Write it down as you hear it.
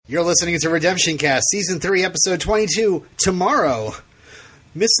You're listening to Redemption Cast, Season 3, Episode 22, Tomorrow.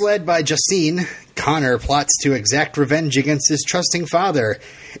 Misled by Justine, Connor plots to exact revenge against his trusting father.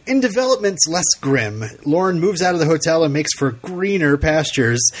 In developments less grim, Lauren moves out of the hotel and makes for greener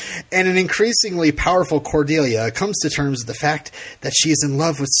pastures. And an increasingly powerful Cordelia comes to terms with the fact that she is in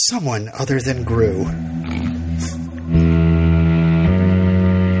love with someone other than Gru.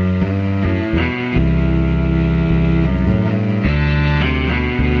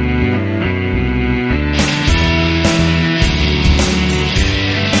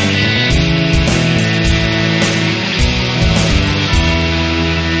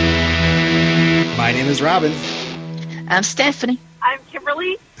 My name is Robin. I'm Stephanie. I'm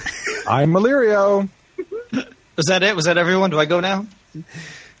Kimberly. I'm Malirio. Was that it? Was that everyone? Do I go now?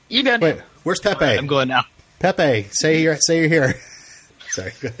 You go. Wait, where's Pepe? I'm going now. Pepe, say you're here.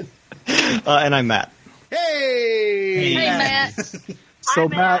 Sorry, go ahead. And I'm Matt. Hey! Hey, Matt. So,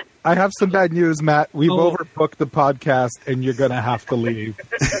 Hi, Matt, I have some bad news, Matt. We've overbooked the podcast, and you're going to have to leave.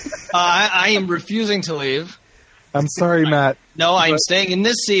 I am refusing to leave. I'm sorry, Matt. No, I'm staying in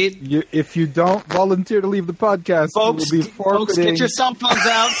this seat. If you don't volunteer to leave the podcast, Folks, you will be forfeiting. get your cell phones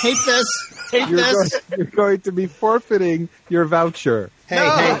out. Tape this. Tape this. You're going to be forfeiting your voucher.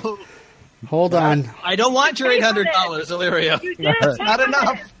 Hey, hold on. I don't want your $800, Illyrio. You did. It's not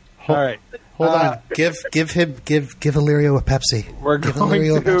enough. All right. Hold on. Give Illyrio a Pepsi. We're Give going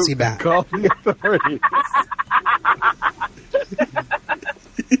Illyrio a to Pepsi back. call the authorities.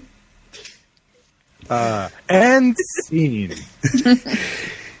 And scene.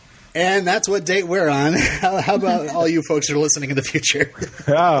 And that's what date we're on. How about all you folks who are listening in the future?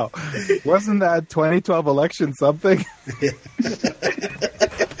 Wow. Wasn't that 2012 election something?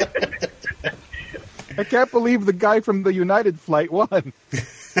 I can't believe the guy from the United flight won.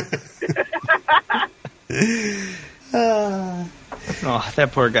 Oh,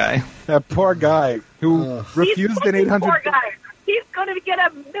 that poor guy. That poor guy who refused an He's 800. poor guy. He's going to get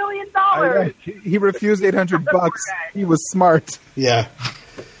 $1 million. He refused $800 bucks. He was smart. Yeah.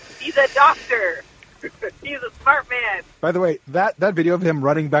 He's a doctor. He's a smart man. By the way, that video of him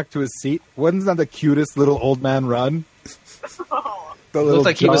running back to his seat, wasn't that the cutest little old man run? Oh, The It little looked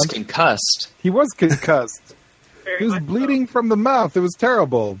like he was John. concussed. He was concussed. very He was much bleeding from the mouth. It was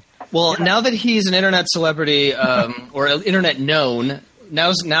terrible. Well, now that he's an internet celebrity or internet known, now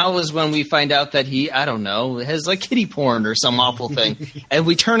is when we find out that he, I don't know, has like kitty porn or some awful thing, and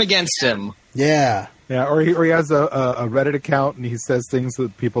we turn against him. Yeah. Yeah, or he has a Reddit account and he says things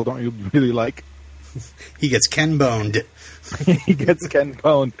that people don't really like. He gets Ken boned. He gets Ken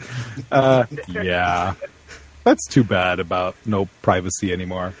boned. Yeah. That's too bad about no privacy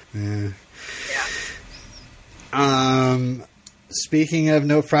anymore. Speaking of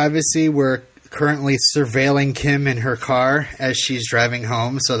no privacy, we're currently surveilling Kim in her car as she's driving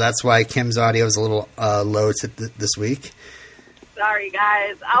home, so that's why Kim's audio is a little low this week. sorry,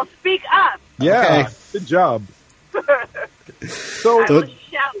 guys. I'll speak up. Yeah, Okay. good job. So, I will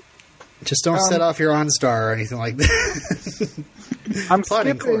shout. Just don't set off your OnStar or anything like that.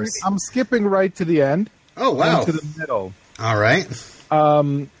 Plotting course. I'm skipping right to the end. Oh, wow. And to the middle. All right.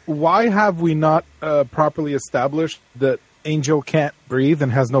 Why have we not properly established that Angel can't breathe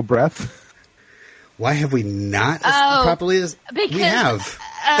and has no breath? Why have we not Oh, properly? Because We have.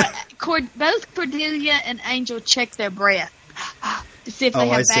 both Cordelia and Angel check their breath to see if they Oh,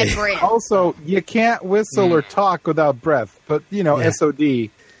 have I bad see. breath. Also, you can't whistle or talk without breath, but, Yeah.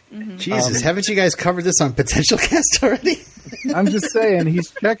 SOD. Jesus, haven't you guys covered this on Potential Cast already? I'm just saying, he's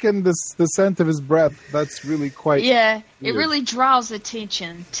checking the scent of his breath. That's really quite... Yeah, it weird. really draws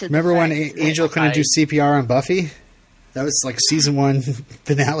attention to the Remember when fact that- Angel couldn't do CPR on Buffy? That was like season 1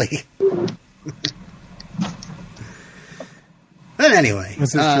 finale. But anyway.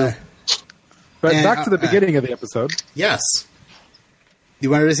 This is true. But and, back to the beginning of the episode. Yes. You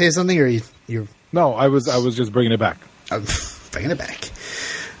wanted to say something, or you're No, I was just bringing it back. bringing it back?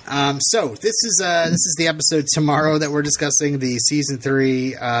 So this is the episode tomorrow that we're discussing, the season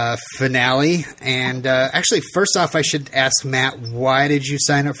 3 finale. And actually, first off, I should ask Matt, why did you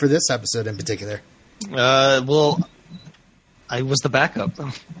sign up for this episode in particular? Well, I was the backup.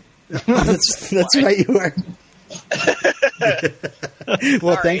 That's right, you were.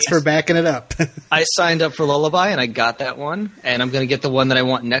 Well, thanks for backing it up. I signed up for Lullaby, and I got that one, and I'm going to get the one that I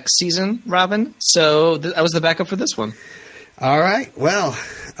want next season, Robin. So I was the backup for this one. All right. Well,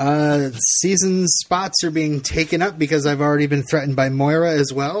 season spots are being taken up because I've already been threatened by Moira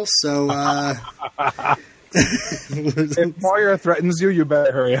as well. So, If Moira threatens you, you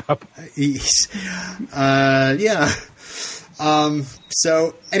better hurry up. yeah.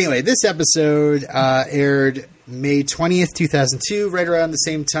 So anyway, this episode aired May 20th, 2002, right around the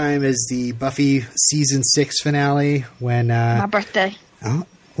same time as the Buffy season 6 finale. When My birthday. oh,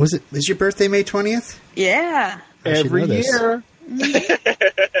 was your birthday May 20th? Yeah. I should Every know this.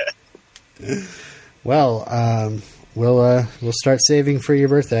 year. Well, we'll start saving for your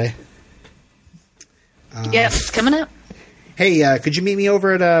birthday. Yep, it's coming up. Hey, could you meet me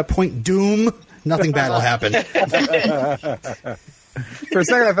over at Point Doom? Nothing bad will happen. For a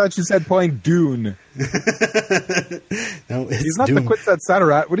second, I thought you said Point Dune. No, it's He's not Doom. the Quitsat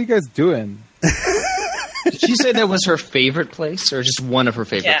Satarat. What are you guys doing? Did she say that was her favorite place, or just one of her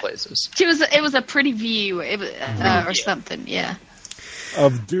favorite Yeah. places? It was a pretty view, or something. Yeah.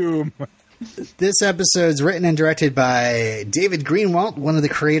 Of Doom. This episode's written and directed by David Greenwalt, one of the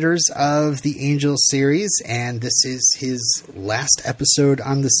creators of the Angel series, and this is his last episode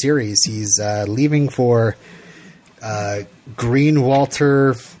on the series. He's leaving for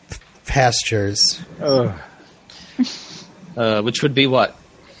Greenwalter pastures. Which would be what?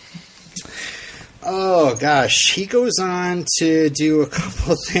 Oh gosh, he goes on to do a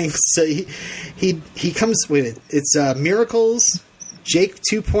couple of things. So he comes with it. It's Miracles, Jake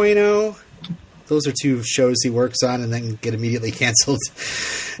 2.0. Those are two shows he works on and then get immediately canceled.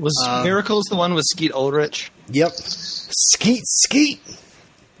 Was Miracles the one with Skeet Ulrich? Yep, Skeet.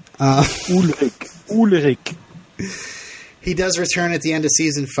 Ulrich. He does return at the end of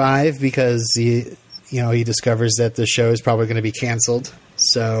season 5 because he discovers that the show is probably going to be canceled.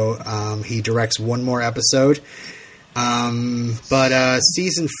 So he directs one more episode. But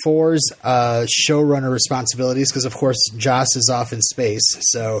season 4's showrunner responsibilities, because of course Joss is off in space.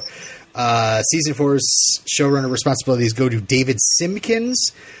 So season 4's showrunner responsibilities go to David Simkins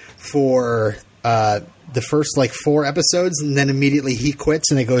for the first 4 episodes, and then immediately he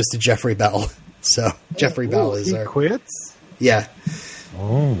quits and it goes to Jeffrey Bell. So Jeffrey Bell is He our quits? yeah.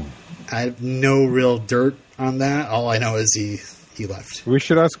 Oh. I have no real dirt on that. All I know is he left. We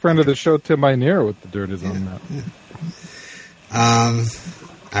should ask friend of the show, Tim Minear, what the dirt is on that. I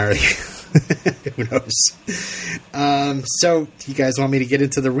already who knows. So you guys want me to get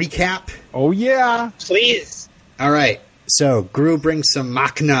into the recap? Oh, yeah. Please. All right. So Gru brings some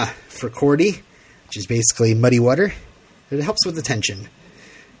machna for Cordy, which is basically muddy water. It helps with the tension.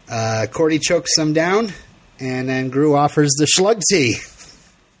 Cordy chokes some down, and then Gru offers the Schlug tea.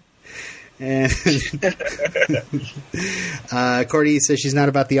 And Cordy says she's not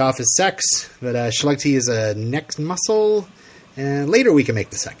about the office sex, but Schlug tea is a neck muscle, and later we can make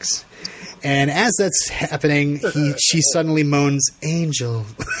the sex. And as that's happening, she suddenly moans, "Angel."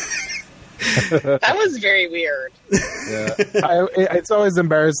 That was very weird. Yeah. It's always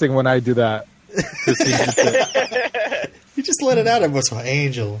embarrassing when I do that. You just let it out every once in a while.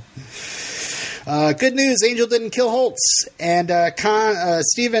 Angel. Good news, Angel didn't kill Holtz, and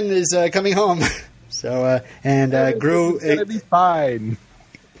Steven is coming home. So, Gru... It's gonna be fine.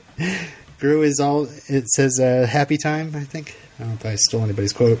 Gru is all... It says happy time, I think. I don't know if I stole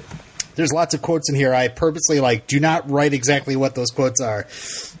anybody's quote. There's lots of quotes in here. I purposely, do not write exactly what those quotes are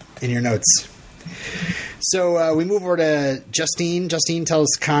in your notes. So we move over to Justine. Justine tells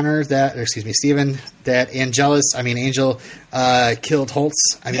Steven, that Angel killed Holtz.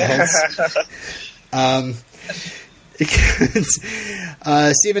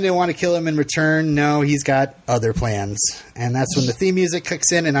 Steven didn't want to kill him in return. No, he's got other plans. And that's when the theme music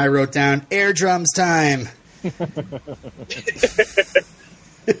kicks in, and I wrote down, air drums time.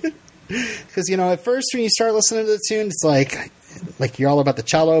 Because, at first when you start listening to the tune, it's like you're all about the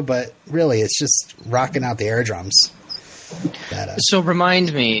cello, but really it's just rocking out the air drums. So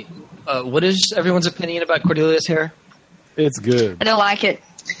remind me, what is everyone's opinion about Cordelia's hair? It's good. I don't like it.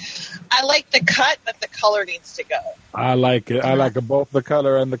 I like the cut, but the color needs to go. I like it. I like both the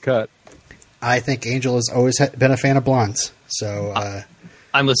color and the cut. I think Angel has always been a fan of blondes. So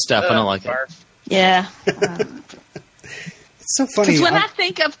I'm with Steph. I don't like it. Barf. Yeah. It's so funny. Because when I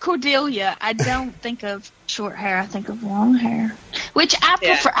think of Cordelia, I don't think of short hair. I think of long hair, which I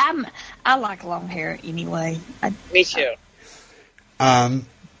prefer. I like long hair anyway. Me too.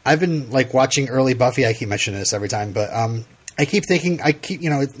 I've been watching early Buffy. I keep mentioning this every time, but I keep thinking,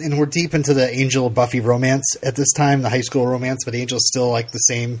 and we're deep into the Angel Buffy romance at this time, the high school romance, but Angel's still the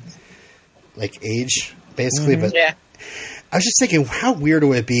same age basically. Mm-hmm. But Yeah. I was just thinking, how weird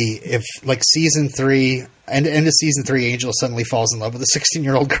would it be if season 3, end of season 3, Angel suddenly falls in love with a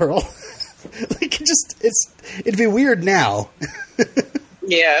 16-year-old girl? It'd be weird now.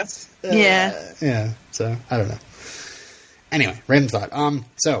 Yes. Yeah. Yeah. So I don't know. Anyway, random thought.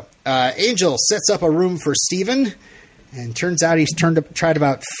 So Angel sets up a room for Steven, and turns out he's tried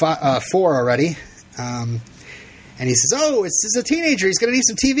about 4 already. And And he says, "Oh, it's a teenager. He's going to need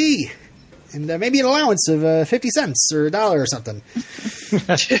some TV, and maybe an allowance of 50 cents or $1 or something."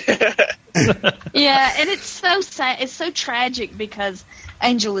 Yeah, and it's so sad. It's so tragic because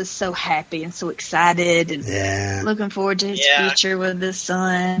Angel is so happy and so excited and looking forward to his future with his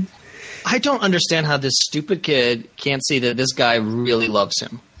son. I don't understand how this stupid kid can't see that this guy really loves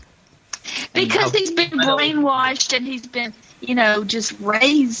him. Because he's been brainwashed and he's been, just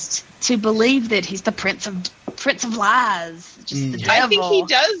raised to believe that he's the Prince of Lies. Just the devil.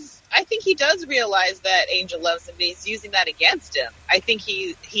 I think he does realize that Angel loves him, but he's using that against him. I think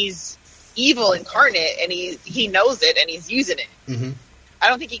he's evil incarnate, and he knows it, and he's using it. Mm-hmm. I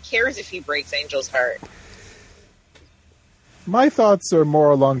don't think he cares if he breaks Angel's heart. My thoughts are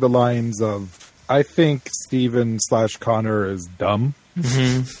more along the lines of, I think Steven/Connor is dumb.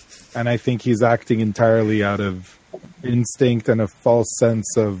 Mm-hmm. And I think he's acting entirely out of instinct and a false sense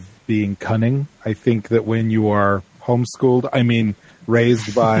of being cunning. I think that when you are homeschooled,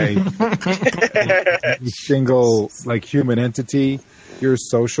 raised by a single human entity, your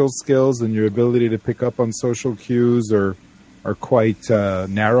social skills and your ability to pick up on social cues are quite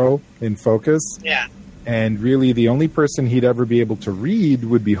narrow in focus. Yeah. And really the only person he'd ever be able to read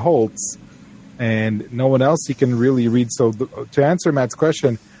would be Holtz, and no one else he can really read. So to answer Matt's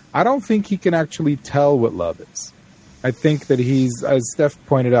question, I don't think he can actually tell what love is. I think that he's, as Steph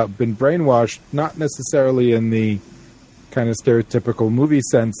pointed out, been brainwashed, not necessarily in the kind of stereotypical movie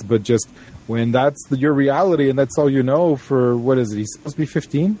sense, but just when that's your reality and that's all you know for, what is it, he's supposed to be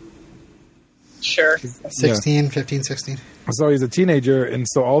 15? Sure. 16, 15, 16. So he's a teenager, and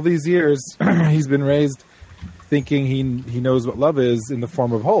so all these years he's been raised thinking he knows what love is in the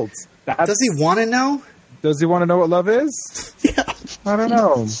form of Holtz. Does he want to know? Does he want to know what love is? Yeah. I don't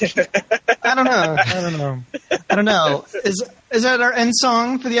know. I don't know. I don't know. I don't know. Is that our end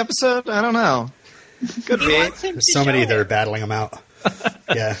song for the episode? I don't know. Could be. There's so many that are battling him out.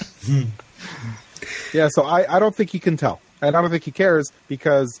 Yeah. Yeah, so I don't think he can tell. And I don't think he cares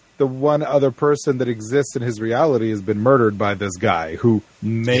because the one other person that exists in his reality has been murdered by this guy who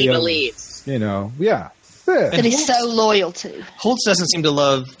may have, believes. Yeah. That he's so loyal to. Holtz doesn't seem to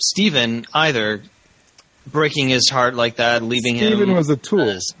love Steven either, breaking his heart like that, leaving him. Steven was a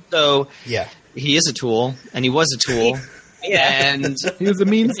tool. So yeah, he is a tool, and he was a tool. Yeah. And he was a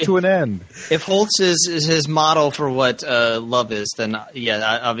means to an end. If Holtz is his model for what love is, then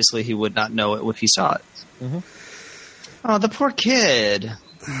obviously he would not know it if he saw it. Mm-hmm. Oh, the poor kid.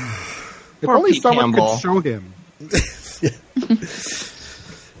 If Poor only Pete someone Campbell. could show him.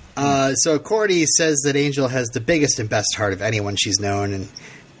 So Cordy says that Angel has the biggest and best heart of anyone she's known, and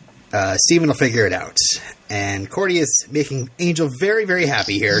Steven will figure it out. And Cordy is making Angel very, very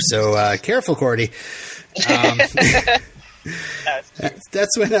happy here, so careful, Cordy.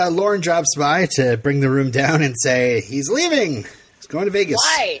 That's when Lauren drops by to bring the room down and say, he's leaving. He's going to Vegas.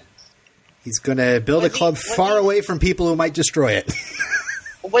 Why? He's going to build a club far away from people who might destroy it.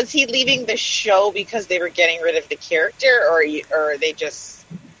 Was he leaving the show because they were getting rid of the character, or are they just,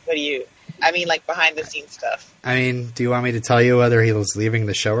 behind the scenes stuff? Do you want me to tell you whether he was leaving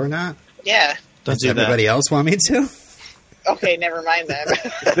the show or not? Yeah. Does everybody else want me to? Okay, never mind then.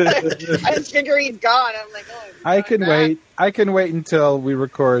 I just figure he's gone. I'm like, oh. I can wait. I can wait until we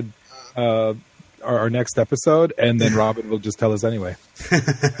record our next episode, and then Robin will just tell us anyway.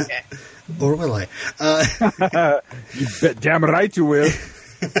 Okay. Or will I? You bet damn right you will.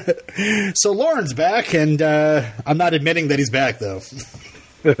 So Lauren's back, and I'm not admitting that he's back, though.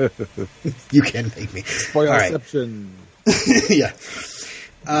 You can make me. Spoilerception. Right. Yeah.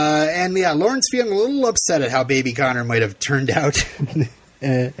 Lauren's feeling a little upset at how baby Connor might have turned out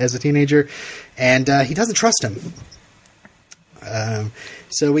as a teenager, and he doesn't trust him.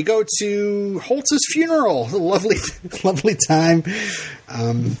 So we go to Holtz's funeral. A lovely, lovely time.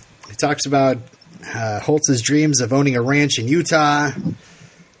 He talks about Holtz's dreams of owning a ranch in Utah,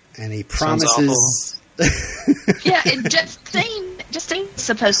 and he promises. Yeah, it Justine's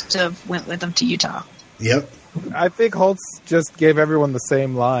supposed to have went with him to Utah. Yep. I think Holtz just gave everyone the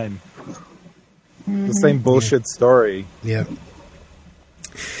same line. The same bullshit story. Yep. And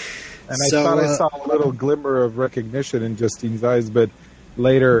I thought I saw a little glimmer of recognition in Justine's eyes, but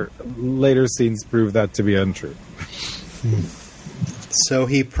later scenes prove that to be untrue. So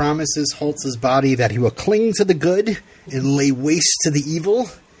he promises Holtz's body that he will cling to the good and lay waste to the evil,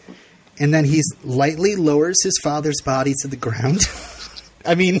 and then he lightly lowers his father's body to the ground.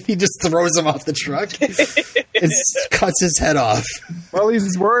 He just throws him off the truck and cuts his head off. Well,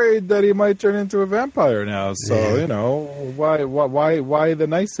 he's worried that he might turn into a vampire now. So, why the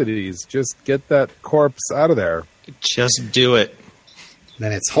niceties? Just get that corpse out of there. Just do it.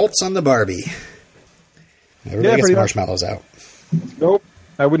 Then it's Holtz on the Barbie. Everybody gets pretty much. marshmallows out. Nope,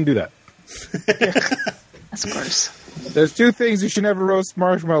 I wouldn't do that. That's gross. There's two things you should never roast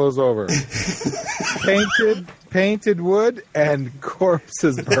marshmallows over: painted wood and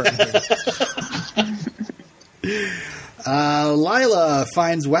corpses burning. Lila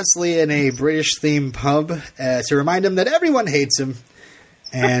finds Wesley in a British-themed pub to remind him that everyone hates him,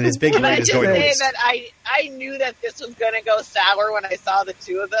 and his big Can I brain is just going to say waste. that I knew that this was going to go sour when I saw the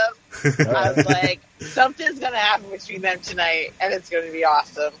two of them. I was like, something's going to happen between them tonight, and it's going to be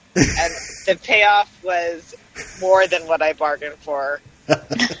awesome. And the payoff was more than what I bargained for. I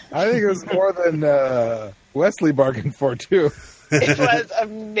think it was more than Wesley bargained for too. It was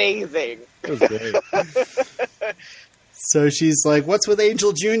amazing. It was great. So she's like, what's with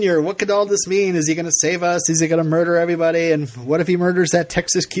Angel Jr.? What could all this mean? Is he going to save us? Is he going to murder everybody? And what if he murders that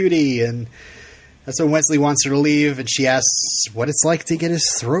Texas cutie? And that's when Wesley wants her to leave, and she asks what it's like to get his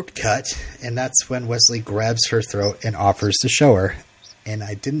throat cut. And that's when Wesley grabs her throat and offers to show her. And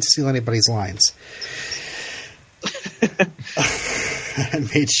I didn't steal anybody's lines. I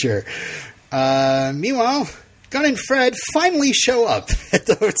made sure. Meanwhile, Gunn and Fred finally show up at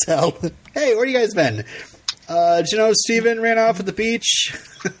the hotel. Hey, where you guys been? Did you know Steven ran off at the beach?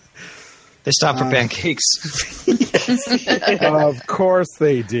 They stopped for pancakes. Of course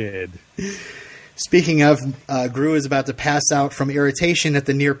they did. Speaking of, Gru is about to pass out from irritation at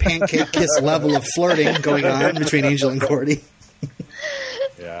the near pancake kiss level of flirting going on between Angel and Cordy.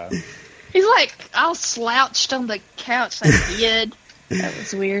 Yeah. He's like all slouched on the couch like he did. That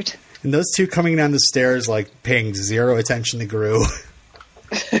was weird. And those two coming down the stairs, like, paying zero attention to Gru.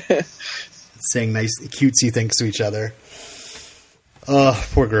 Saying nice, cutesy things to each other. Oh,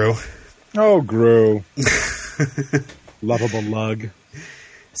 poor Gru. Oh, Gru. Lovable lug.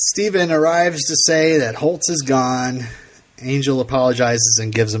 Steven arrives to say that Holtz is gone. Angel apologizes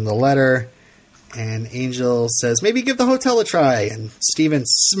and gives him the letter. And Angel says, maybe give the hotel a try. And Steven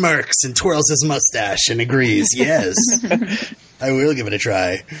smirks and twirls his mustache and agrees, yes, I will give it a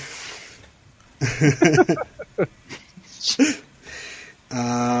try.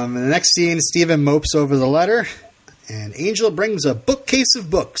 In the next scene, Steven mopes over the letter. And Angel brings a bookcase of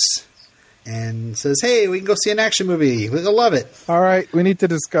books. And says, hey, we can go see an action movie. We'll love it. All right, we need to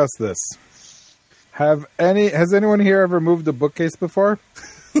discuss this. Has anyone here ever moved a bookcase before?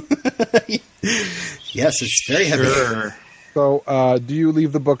 Yes, it's very heavy. Sure. So, do you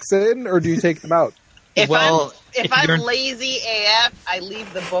leave the books in, or do you take them out? If if I'm you're- lazy AF, I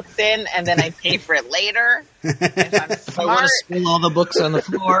leave the books in and then I pay for it later. If I'm If I want smart, to spill all the books on the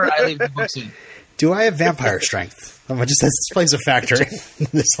floor, I leave the books in. Do I have vampire strength? Just this plays a factor in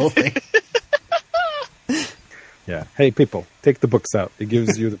this whole thing. Yeah. Hey, people, take the books out. It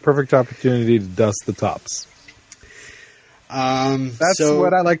gives you the perfect opportunity to dust the tops. That's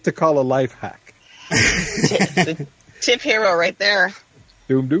what I like to call a life hack. the tip hero right there.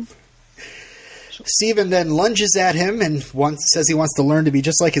 Doom doom. Steven then lunges at him and says he wants to learn to be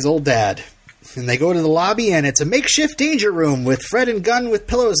just like his old dad. And they go to the lobby, and it's a makeshift danger room with Fred and Gunn with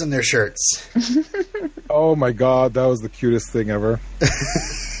pillows in their shirts. Oh my god, that was the cutest thing ever.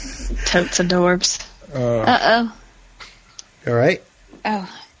 Totes adorbs. Uh-oh. All right. Oh.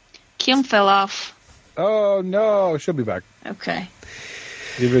 Kim fell off. Oh no, she'll be back. Okay.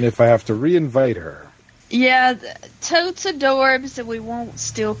 Even if I have to re-invite her. Yeah, totes adorbs, and we won't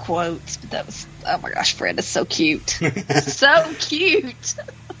steal quotes, but that was, oh my gosh, Fred is so cute. So cute.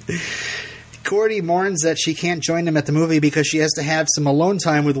 Cordy mourns that she can't join them at the movie because she has to have some alone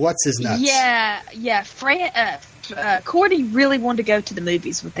time with What's-His-Nuts. Yeah. Fred, Cordy really wanted to go to the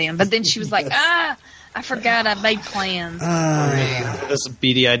movies with them, but then she was like, I forgot I made plans. This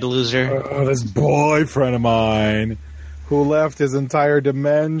beady-eyed loser. Oh, this boyfriend of mine who left his entire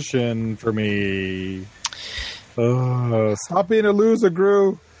dimension for me. Oh, stop being a loser,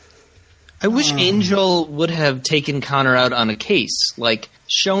 Gru. I wish Angel would have taken Connor out on a case, like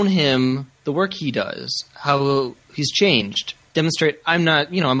shown him the work he does, how he's changed, demonstrate I'm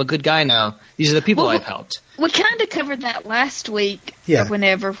a good guy now. These are the people I've helped. We kind of covered that last week, Yeah. or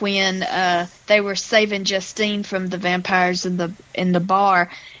whenever, when they were saving Justine from the vampires in the bar,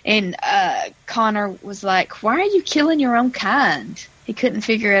 and Connor was like, "Why are you killing your own kind?" He couldn't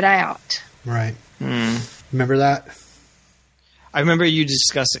figure it out. Right. Remember that? I remember you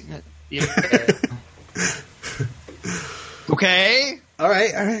discussing it. Yeah. Okay. All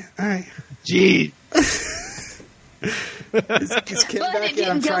right. Gee. Is Kim But back it yet?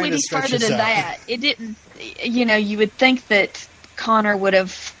 I'm didn't go trying any to stretch further this than out. that. It didn't. You would think that Connor would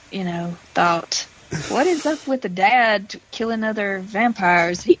have, thought, "What is up with the dad killing other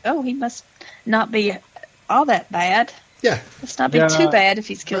vampires? He must not be all that bad." Yeah. Let's not be too bad if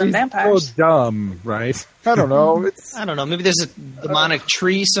he's killing vampires. So dumb, right? I don't know. I don't know. Maybe there's a demonic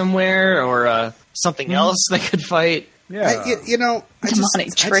tree somewhere or something else they could fight. Yeah. I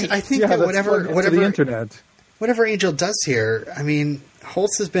Demonic tree. I think that that's whatever the internet. whatever Angel does here, I mean,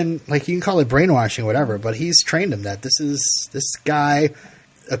 Holtz has been, like, you can call it brainwashing, whatever, but he's trained him that this guy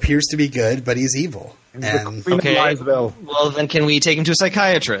appears to be good, but he's evil. And Okay. Well, then can we take him to a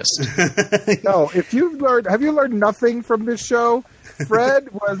psychiatrist? No, have you learned nothing from this show? Fred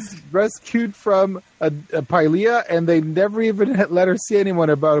was rescued from a Pylea, and they never even let her see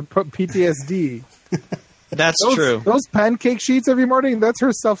anyone about PTSD. That's true. Those pancake sheets every morning, that's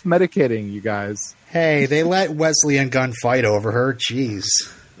her self-medicating, you guys. hey, they let Wesley and Gunn fight over her. Jeez.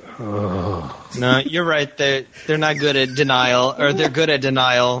 No, you're right. They're not good at denial, or they're good at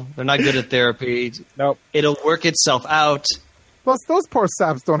denial. They're not good at therapy. Nope. It'll work itself out. Plus, those poor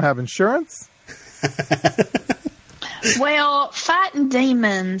saps don't have insurance. Well, fighting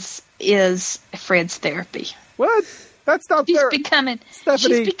demons is Fred's therapy. What? That's not She's therapy. becoming.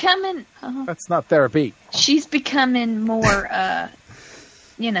 Stephanie. She's becoming. That's not therapy. She's becoming more.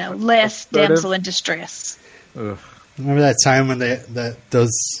 Less Assertive. damsel in distress. Ugh. Remember that time when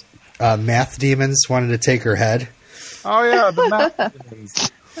those math demons wanted to take her head? Oh, yeah, the math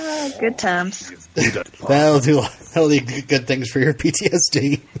demons. Good times. That'll do good things for your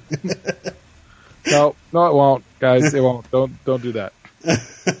PTSD. No, it won't, guys. It won't. Don't do that.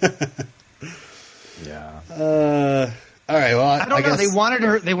 Yeah. All right. Well, I don't know. guess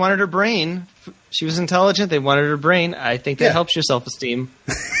They wanted her brain. She was intelligent. They wanted her brain. I think that Yeah. helps your self-esteem.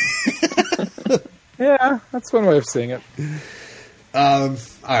 Yeah, that's one way of saying it. All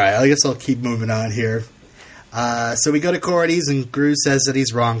right. I guess I'll keep moving on here. So we go to Cordy's, and Gru says that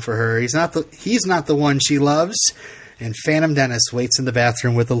he's wrong for her. He's not the one she loves. And Phantom Dennis waits in the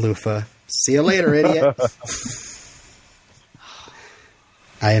bathroom with a loofah. See you later, idiot.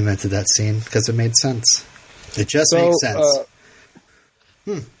 I invented that scene because it made sense. It just made sense.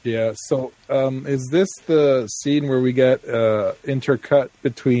 Yeah, so is this the scene where we get intercut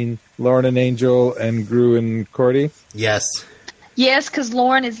between Lauren and Angel and Gru and Cordy? Yes. Yes, because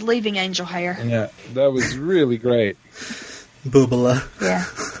Lauren is leaving Angel Hair. Yeah, that was really great. Boobala. Yeah.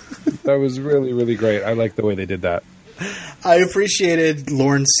 That was really, really great. I like the way they did that. I appreciated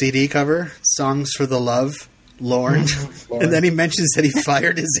Lauren's CD cover, Songs for the Love, Lauren. And then he mentions that he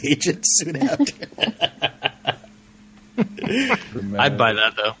fired his agent soon after. I'd buy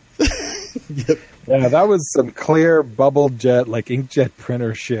that though. Yep. Yeah, that was some clear bubble jet, like inkjet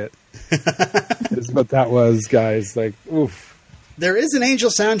printer shit. Is what that was, guys. Like, oof. There is an Angel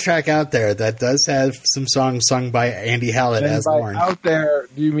soundtrack out there that does have some songs sung by Andy Hallett And as by Lauren. out there,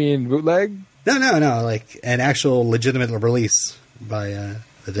 do you mean bootleg? No, like an actual legitimate release by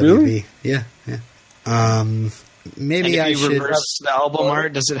the WB. Really? Yeah. Maybe And I if you should. reverse the album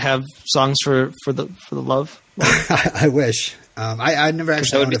art, does it have songs for the love? I wish. I never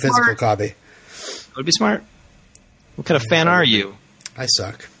actually would owned be a physical smart. copy. That would be smart. What kind of fan are you? I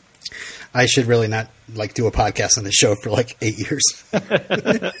suck. I should really not do a podcast on the show for 8 years.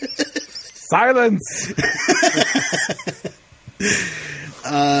 Silence!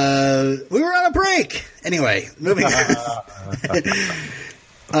 We were on a break. Anyway, moving on.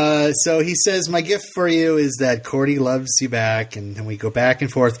 So he says, my gift for you is that Cordy loves you back. And then we go back and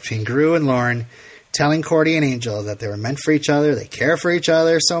forth between Gru and Lauren, telling Cordy and Angel that they were meant for each other. They care for each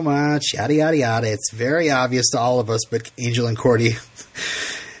other so much, yada, yada, yada. It's very obvious to all of us, but Angel and Cordy.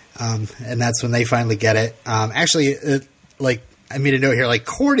 And that's when they finally get it. Actually, I made a note here,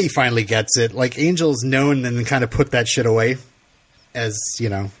 Cordy finally gets it. Angel's known and then kind of put that shit away as,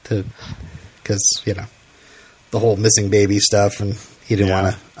 because, the whole missing baby stuff, and he didn't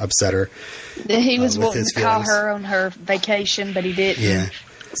want to upset her. He was with wanting his to call feelings. her on her vacation, but he didn't. Yeah.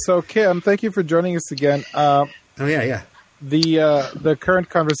 So, Kim, thank you for joining us again. Oh, yeah. The current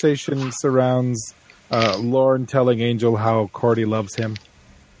conversation surrounds Lauren telling Angel how Cordy loves him.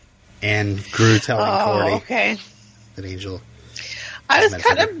 And Gru telling Cordy okay. that Angel. I was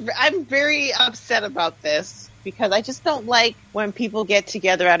Mentioned it. I'm very upset about this because I just don't like when people get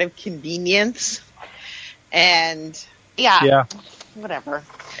together out of convenience. And Yeah. whatever.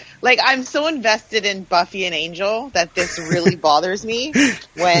 I'm so invested in Buffy and Angel that this really bothers me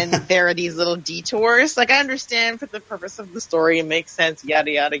when there are these little detours. I understand for the purpose of the story, it makes sense,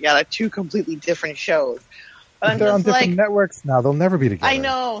 yada, yada, yada, two completely different shows. But I'm They're on just different networks now. They'll never be together. I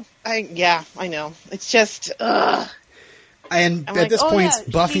know. I know. It's just, ugh. And I'm at this point, yeah,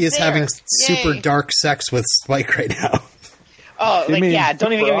 Buffy she's is having there. super Yay. dark sex with Spike right now. Oh, You mean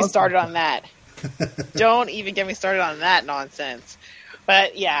don't even super get me awesome. started on that. Don't even get me started on that nonsense.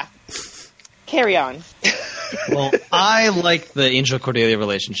 But yeah, carry on. Well, I like the Angel Cordelia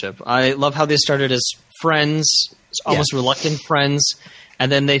relationship. I love how they started as friends, almost reluctant friends,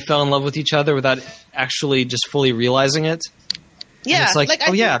 and then they fell in love with each other without actually just fully realizing it. Yeah, And it's like, I oh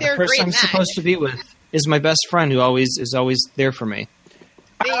think yeah, they're the a person great I'm match. supposed to be with is my best friend who is always there for me.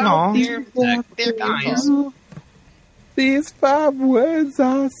 They're Nice. These 5 words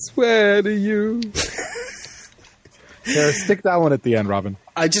I swear to you. Here, stick that one at the end, Robin.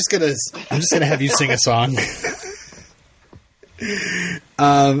 I'm just gonna have you sing a song.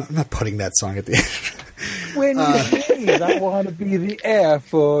 I'm not putting that song at the end. When you leave, I want to be the air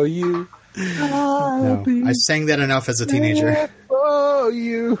for you. No, I sang that enough as a teenager, Air for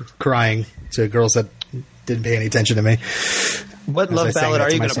you. crying to girls that didn't pay any attention to me. What As I love sang ballad that are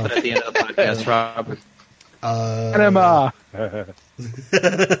to you going to myself. put at the end of the podcast, Rob? Anima.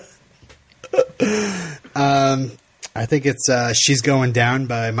 I think it's "She's Going Down"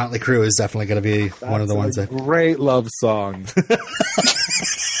 by Motley Crue is definitely going to be one of the ones that. Great love song.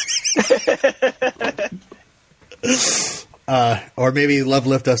 Or maybe "Love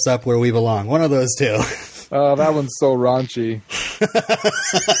Lift Us Up Where We Belong." One of those two. Oh, that one's so raunchy.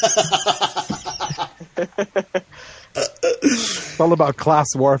 It's all about class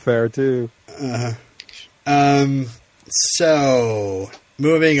warfare, too. So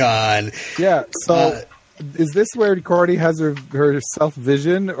moving on. Yeah, so is this where Cordy has her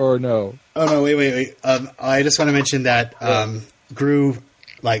self-vision, or no? Oh no! Wait. I just want to mention that Gru,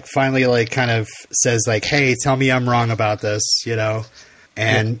 finally, kind of says, "Hey, tell me I'm wrong about this,"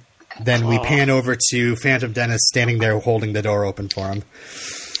 and then we pan over to Phantom Dennis standing there holding the door open for him.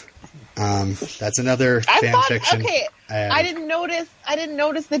 That's another fan fiction. Okay, I didn't notice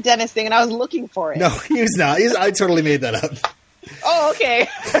the Dennis thing, and I was looking for it. No, he was not. I totally made that up. Oh, okay.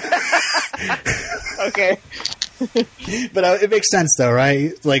 Okay. But it makes sense, though,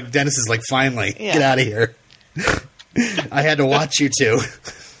 right? Dennis is finally, get out of here. I had to watch you two.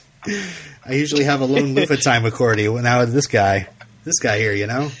 I usually have a lone loofah time with Cordy. Well, now this guy here,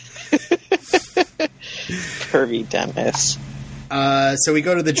 Curvy Dennis. So we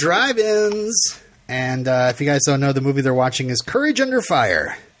go to the drive-ins, and if you guys don't know, the movie they're watching is Courage Under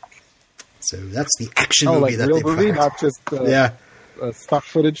Fire. So that's the action movie that real they movie, brought. not just Yeah. a stock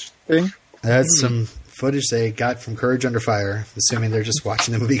footage thing. That's some footage they got from Courage Under Fire. Assuming they're just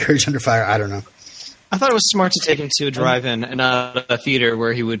watching the movie Courage Under Fire. I don't know. I thought it was smart to take him to a drive-in and not a theater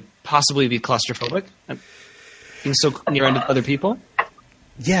where he would possibly be claustrophobic, being so near other people.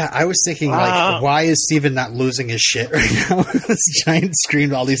 Yeah, I was thinking, why is Steven not losing his shit right now? This giant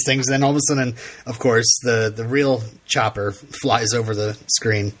screen, all these things. Then all of a sudden, of course, the real chopper flies over the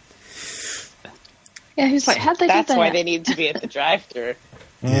screen. Yeah, he's like, how'd they do that? That's why they need to be at the drive-thru.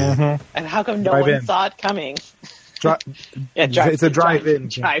 Mm-hmm. And how come no Drive-in. one saw it coming? It's a drive-in.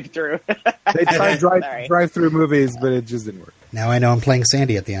 Drive-thru. They tried Sorry. drive-through movies, but it just didn't work. Now I know I'm playing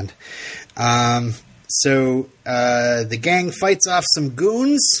Sandy at the end. So the gang fights off some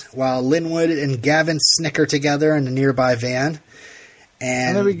goons while Linwood and Gavin snicker together in a nearby van.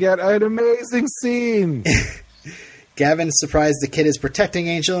 And then we get an amazing scene. Gavin's surprised the kid is protecting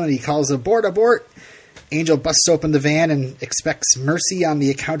Angel, and he calls abort. Angel busts open the van and expects mercy on the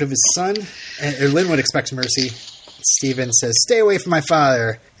account of his son. Or Linwood expects mercy. Steven says, "Stay away from my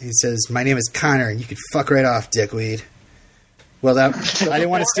father." And he says, "My name is Connor, and you can fuck right off, dickweed." Well, I didn't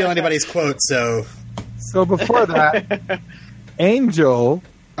want to steal anybody's quote, so... So before that, Angel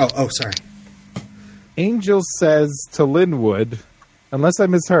sorry. Angel says to Linwood, unless I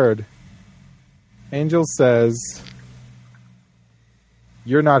misheard, Angel says,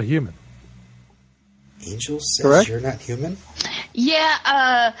 "You're not human." Angel says Correct? You're not human?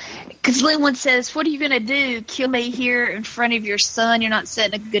 Yeah, because Linwood says, what are you going to do? Kill me here in front of your son? You're not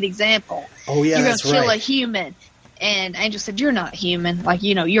setting a good example. Oh, yeah, You're that's going to kill right. a human. And Angel said, you're not human.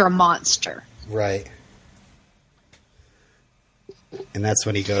 You're a monster. Right. And that's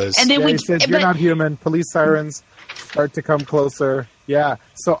when he goes... And then Yeah, he says, "You're not human." Police sirens start to come closer. Yeah.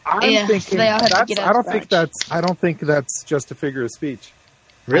 So I'm thinking they all have to get out I don't the think garage. I don't think that's just a figure of speech.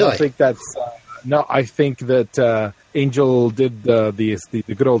 Really? I don't think that's no. I think that Angel did the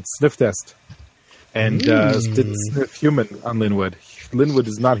good old sniff test and didn't sniff human on Linwood. Linwood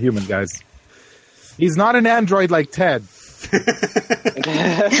is not human, guys. He's not an android like Ted.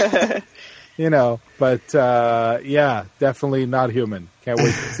 But yeah, definitely not human. Can't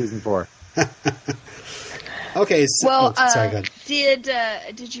wait for season 4. Okay, so... Well, sorry, go ahead.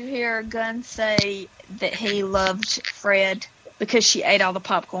 did you hear Gunn say that he loved Fred because she ate all the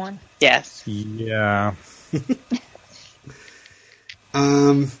popcorn? Yes. Yeah.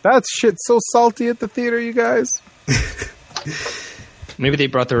 That shit's so salty at the theater, you guys. Maybe they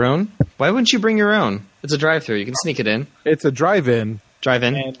brought their own. Why wouldn't you bring your own? It's a drive-through. You can sneak it in. It's a drive-in.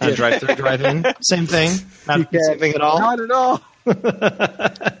 Drive-in, not drive-through, drive-in. Same thing. Not same thing at all. Not at all.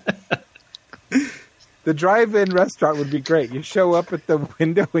 The drive-in restaurant would be great. You show up at the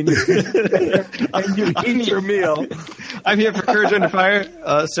window and you sit there and you eat your meal. I'm here for Courage Under Fire,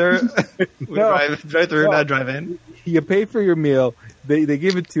 sir. We drive through, not drive in. You pay for your meal. They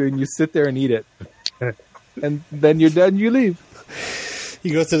give it to you, and you sit there and eat it. And then you're done. You leave.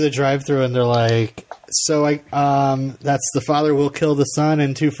 You go through the drive-thru and they're like, "So that's the father will kill the son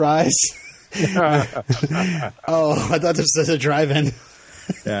and 2 fries." Oh, I thought this was a drive-in.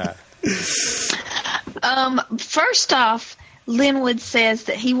 Yeah. First off, Linwood says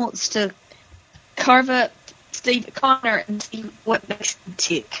that he wants to carve up Steve Connor and see what makes him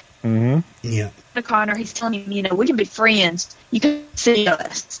tick. Mm-hmm. Yeah. Connor, he's telling him, we can be friends. You can see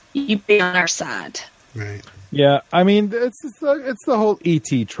us. You be on our side. Right. Yeah, I mean, it's the whole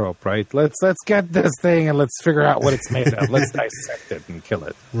ET trope, right? Let's get this thing and let's figure out what it's made of. Let's dissect it and kill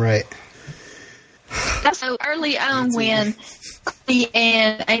it. Right. So early on, when Cody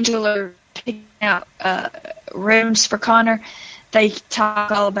and Angel are picking out rooms for Connor, they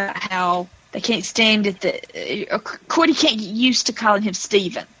talk all about how they can't stand it. Cody can't get used to calling him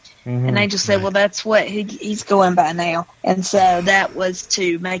Steven. Mm-hmm. And Angel said, well, that's what he's going by now. And so that was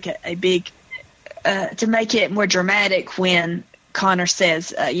to make it a big, to make it more dramatic when Connor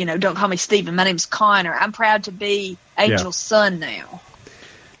says, don't call me Steven. My name's Connor. I'm proud to be Angel's son now.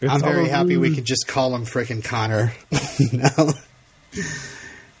 I'm very happy we can just call him frickin' Connor.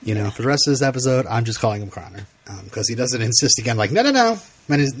 For the rest of this episode, I'm just calling him Connor. Because he doesn't insist again, like, no.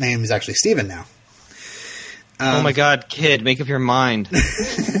 His name is actually Steven now. Oh my God, kid, make up your mind.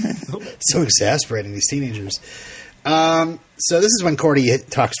 So exasperating, these teenagers. So this is when Cordy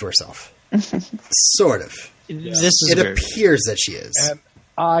talks to herself. Sort of. Yeah. It appears that she is. And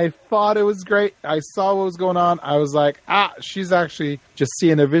I thought it was great. I saw what was going on. I was like, she's actually just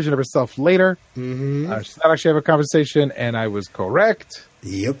seeing a vision of herself later. Mm-hmm. She's not actually having a conversation, and I was correct.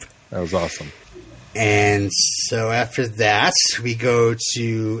 Yep. That was awesome. And so after that, we go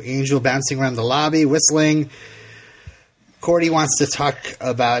to Angel bouncing around the lobby, whistling. Cordy wants to talk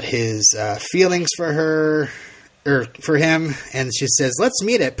about his feelings for her, or for him, and she says, "Let's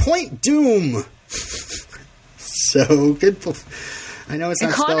meet at Point Doom." So good. I know it's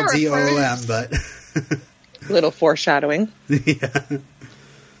not spelled DOM, but little foreshadowing.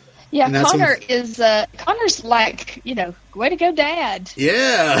 Yeah, Connor's like, way to go, Dad.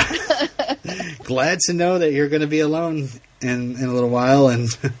 Yeah. Glad to know that you're going to be alone in a little while, and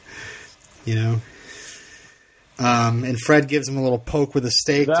and Fred gives him a little poke with a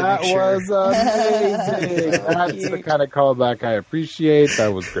stake. That to make sure. Was amazing. That's the kind of callback I appreciate.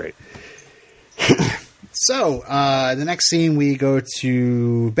 That was great. So, the next scene, we go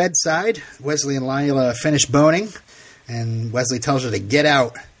to bedside. Wesley and Lila finish boning, and Wesley tells her to get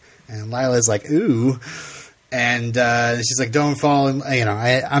out. And Lila's like, ooh. And she's like, don't fall. And,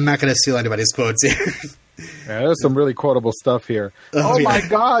 I'm not going to steal anybody's quotes here. Yeah, there's some really quotable stuff here. Oh my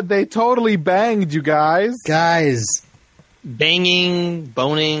God, they totally banged, you guys. Guys. Banging,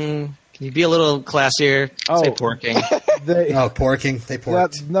 boning. Can you be a little classier? Oh. Say porking. Porking. They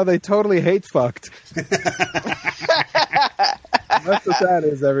porked. No, they totally hate fucked. That's what that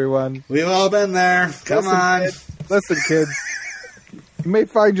is, everyone. We've all been there. Come on. Listen, kids. You may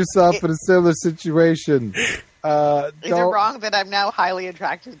find yourself in a similar situation. Is it wrong that I'm now highly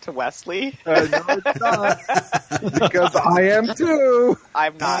attracted to Wesley? No, it's not. Because I am too.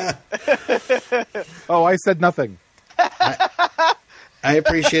 I'm not. Oh, I said nothing. I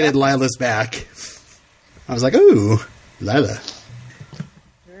appreciated Lila's back. I was like, ooh, Lila.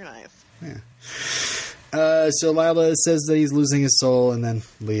 Very nice. Yeah. So Lila says that he's losing his soul and then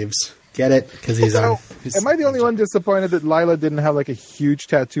leaves. Get it? Because he's on. Am I the only one disappointed that Lila didn't have a huge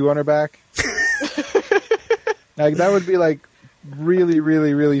tattoo on her back? That would be really,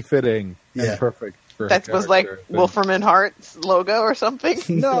 really, really fitting and perfect for her. That was Wolfram Hart's logo or something?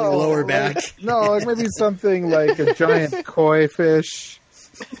 No. Lower back. No, maybe something like a giant koi fish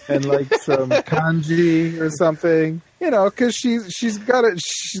and some kanji or something. Because she's got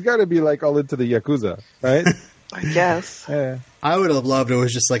to be all into the Yakuza, right? I guess. Yeah. I would have loved it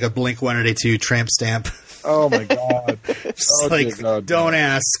was just a Blink-182 tramp stamp. Oh my God. Don't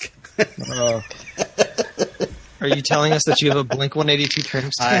ask. Are you telling us that you have a Blink-182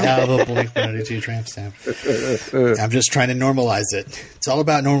 tramp stamp? I have a Blink-182 tramp stamp. I'm just trying to normalize it. It's all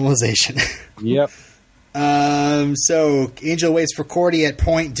about normalization. Yep. So Angel waits for Cordy at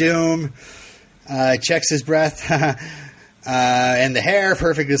Point Doom. Checks his breath. And the hair,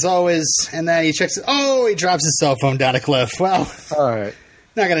 perfect as always. And then he checks. Oh, he drops his cell phone down a cliff. Well, All right.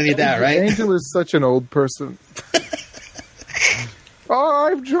 not gonna need that, right? Angel is such an old person. Oh,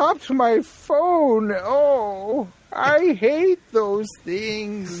 I've dropped my phone. Oh, I hate those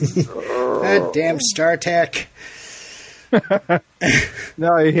things. That damn StarTech.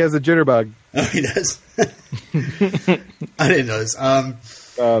 No, he has a jitterbug. Oh, he does. I didn't notice. Oh,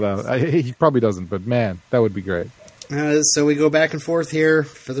 no, he probably doesn't, but man, that would be great. So we go back and forth here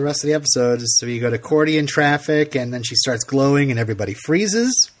for the rest of the episode. So you go to Cordy in traffic, and then she starts glowing, and everybody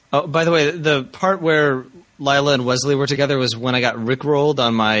freezes. Oh, by the way, the part where Lila and Wesley were together was when I got rickrolled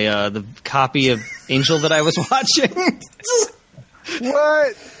on my the copy of Angel that I was watching.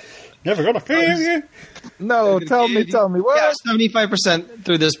 What? Never gonna fail you. No, tell me. What? Yeah, 75%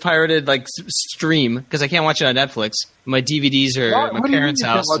 through this pirated stream because I can't watch it on Netflix. My DVDs are What? at my What do you parents' mean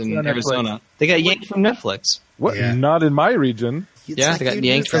you can't house watch it in on Netflix? Arizona. They got yanked from Netflix. What? Yeah. Not in my region. It's Yeah, like they got you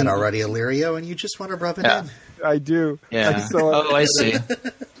yanked knew that from- already, Illyrio, and you just want to rub it Yeah. in. I do. Yeah. I'm so Oh, I see.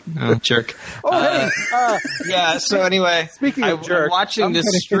 Oh, jerk. Oh, hey. Yeah. So anyway, Speaking of jerk, I'm watching I'm this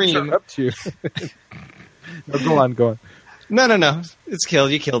gonna stream. interrupt you. No, go on. No. It's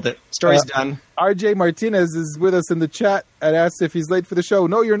killed. You killed it. Story's done. RJ Martinez is with us in the chat and asks if he's late for the show.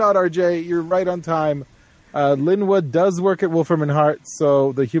 No, you're not, RJ. You're right on time. Linwood does work at Wolfram and Hart,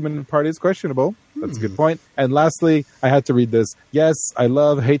 so the human part is questionable. That's a good point. And lastly, I had to read this. Yes, I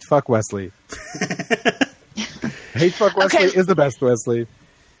love Hate Fuck Wesley. Hate Fuck Wesley Okay. is the best Wesley.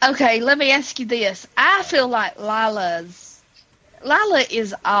 Okay, let me ask you this. I feel like Lila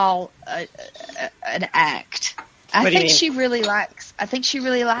is all an act. I What do you think mean? she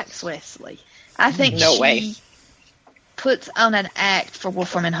really likes Wesley. I think No she way. puts on an act for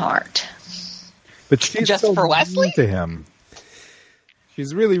Wolfram and Hart. But she's Just so for Wesley? mean to him.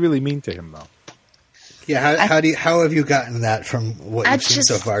 She's really, really mean to him, though. Yeah, how have you gotten that from what I you've seen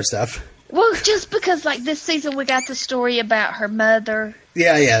so just- far, Steph? Well, just because like this season we got the story about her mother.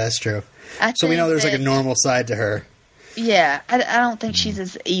 Yeah, that's true. So we know there's like a normal. normal side to her. Yeah, I don't think she's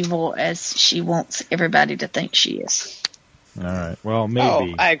as evil as she wants everybody to think she is. All right. Well, Oh,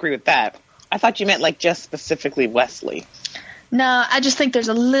 maybe. I agree with that. I thought you meant like just specifically Wesley. No, I just think there's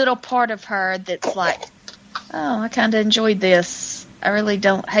a little part of her that's like, oh, I kind of enjoyed this. I really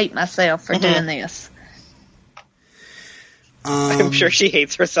don't hate myself for doing this. I'm sure she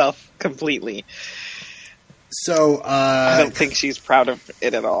hates herself completely. So I don't think she's proud of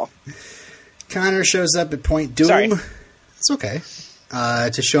it at all. Connor shows up at Point Doom. Sorry. It's okay.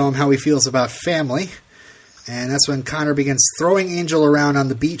 To show him how he feels about family. And that's when Connor begins throwing Angel around on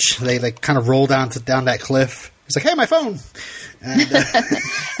the beach. They kind of roll down that cliff. He's like, hey, my phone.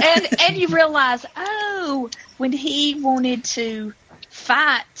 And, And you realize, when he wanted to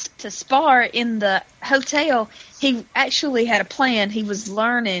fight to spar in the hotel, he actually had a plan. He was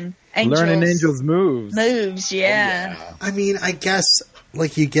learning Angel's moves. moves. Yeah. I mean, I guess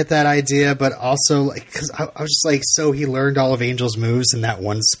you get that idea, but also because I was just like, so he learned all of Angel's moves in that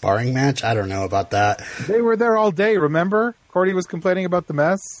one sparring match. I don't know about that. They were there all day, remember? Cordy was complaining about the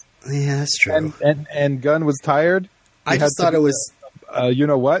mess. Yeah, that's true. And Gunn was tired. I just thought it was. You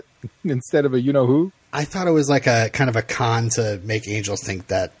know what? Instead of a you know who. I thought it was like a kind of a con to make Angel think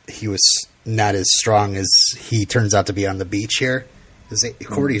that he was not as strong as he turns out to be on the beach here.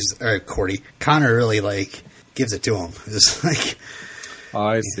 Connor really gives it to him. It's like,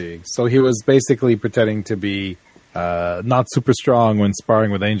 I see. So he was basically pretending to be not super strong when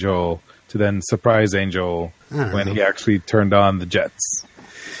sparring with Angel to then surprise Angel I don't when know. he actually turned on the jets.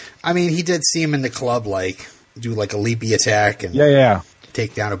 I mean, he did see him in the club do a leapy attack and Yeah.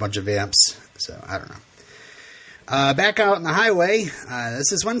 take down a bunch of vamps. So I don't know. Back out on the highway,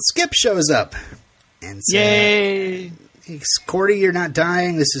 this is when Skip shows up and says, Yay! Cordy, you're not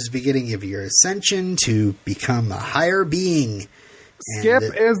dying. This is the beginning of your ascension to become a higher being. Skip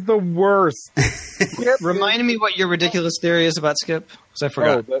And is the worst. Skip Remind me what your ridiculous theory is about Skip, because I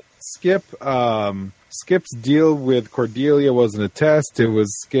forgot. but Skip's deal with Cordelia wasn't a test. It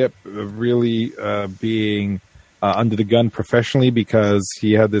was Skip really being under the gun professionally because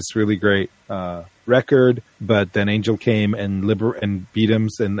he had this really great record, but then Angel came and beat him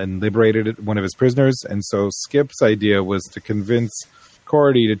and liberated one of his prisoners. And so Skip's idea was to convince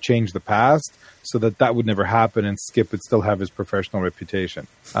Cordy to change the past so that would never happen and Skip would still have his professional reputation.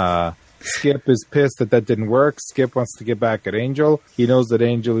 Skip is pissed that didn't work. Skip wants to get back at Angel. He knows that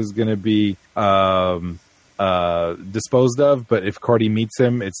Angel is going to be disposed of, but if Cordy meets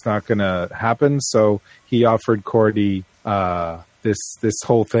him, it's not going to happen. So he offered Cordy this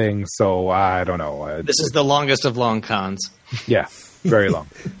whole thing. So I don't know. This is the longest of long cons. Yeah, very long.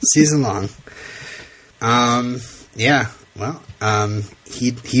 season long. Yeah. Well,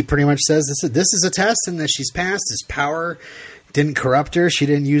 he pretty much says this is a test and that she's passed. His power didn't corrupt her. She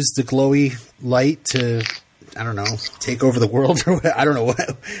didn't use the glowy light to, I don't know, take over the world or what. I don't know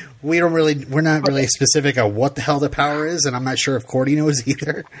what. We're not really specific on what the hell the power is, and I'm not sure if Cordy knows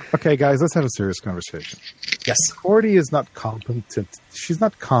either. Okay, guys, let's have a serious conversation. Yes. Cordy is not competent. She's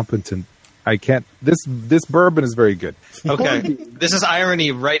not competent. I can't. This bourbon is very good. Okay, this is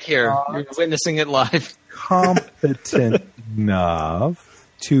irony right here. You're witnessing it live. Competent enough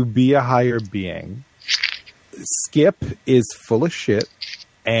to be a higher being. Skip is full of shit,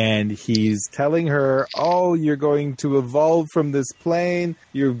 and he's telling her, "Oh, you're going to evolve from this plane.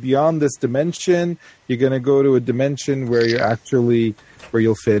 You're beyond this dimension. You're going to go to a dimension where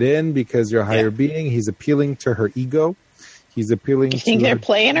you'll fit in because you're a higher being." He's appealing to her ego. He's appealing You think to they're her.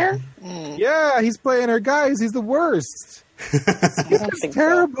 playing her? Yeah, he's playing her. Guys, he's the worst. Skip is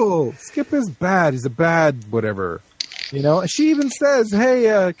terrible. Skip is bad. He's a bad whatever. You know, she even says,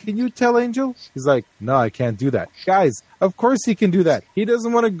 "Hey, can you tell Angel?" He's like, "No, I can't do that." Guys, of course he can do that. He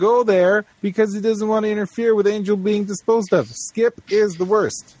doesn't want to go there because he doesn't want to interfere with Angel being disposed of. Skip is the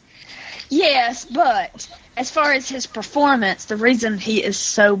worst. Yes, but as far as his performance, the reason he is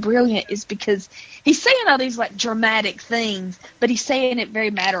so brilliant is because he's saying all these like dramatic things, but he's saying it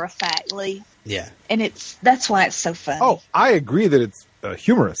very matter of factly. Yeah. And that's why it's so funny. Oh, I agree that it's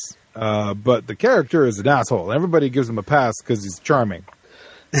humorous, but the character is an asshole. Everybody gives him a pass because he's charming.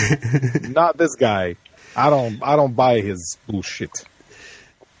 Not this guy. I don't buy his bullshit.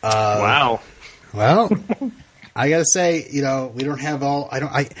 Wow. Well, I gotta say, you know, we don't have all.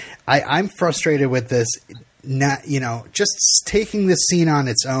 I'm frustrated with this. Not, you know, just taking this scene on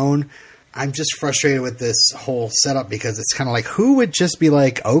its own. I'm just frustrated with this whole setup because it's kind of like, who would just be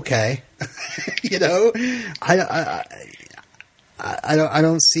like, okay, you know, I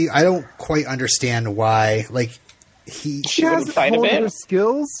don't quite understand why. Like she hasn't honed her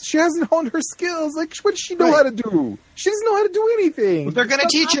skills. She hasn't honed her skills. Like, what does she know how to do? She doesn't know how to do anything. Well, they're going to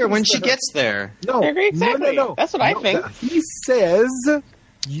teach her when she gets there. No, exactly. No. That's what I think. He says,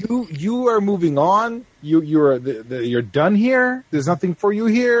 "You are moving on. You're done here. There's nothing for you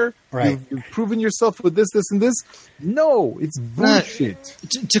here. Right. You've proven yourself with this, and this." No, it's bullshit.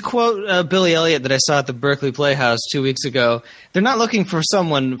 To quote Billy Elliot that I saw at the Berkeley Playhouse 2 weeks ago, they're not looking for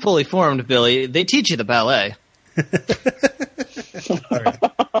someone fully formed, Billy. They teach you the ballet. Right.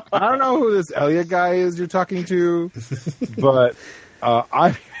 I don't know who this Elliot guy is you're talking to, but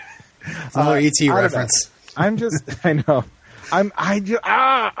I. Another ET reference. I'm just. I know.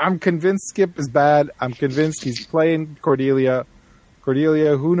 I'm convinced Skip is bad. I'm convinced he's playing Cordelia.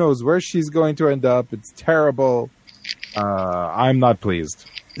 Cordelia, who knows where she's going to end up? It's terrible. I'm not pleased.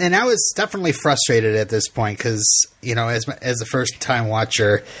 And I was definitely frustrated at this point because, you know, as a first time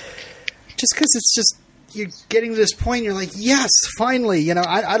watcher, just because it's just, you're getting to this point, you're like, yes, finally, you know,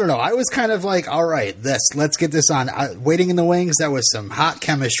 I don't know. I was kind of like, all right, let's get this on. Waiting in the Wings, that was some hot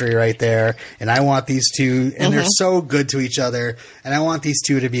chemistry right there. And I want these two, and they're so good to each other. And I want these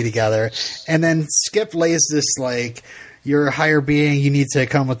two to be together. And then Skip lays this, like, you're a higher being, you need to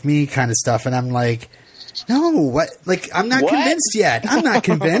come with me kind of stuff. And I'm like, no, what? Like, I'm not convinced yet. I'm not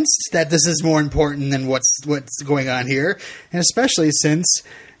convinced that this is more important than what's going on here. And especially since,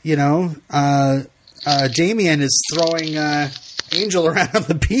 you know, Damien is throwing Angel around on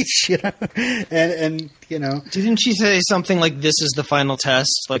the beach, you know, and you know. Didn't she say something like, "This is the final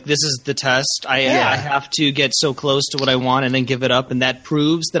test"? Like, this is the test. I have to get so close to what I want and then give it up, and that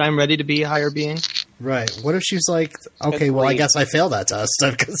proves that I'm ready to be a higher being. Right. What if she's like, okay, well, I guess I failed that test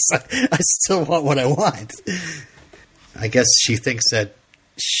because I still want what I want. I guess she thinks that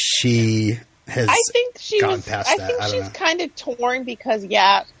she has gone past that. I think she's kind of torn because,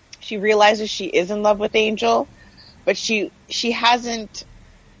 she realizes she is in love with Angel, but she hasn't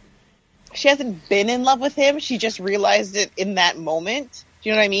been in love with him. She just realized it in that moment. Do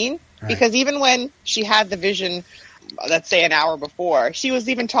you know what I mean? Right. Because even when she had the vision, let's say an hour before, she was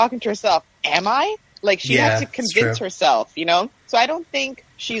even talking to herself, am I? Like, she had to convince herself, you know? So I don't think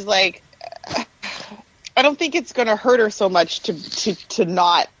she's like, I don't think it's going to hurt her so much to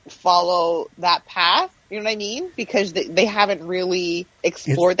not follow that path. You know what I mean? Because they haven't really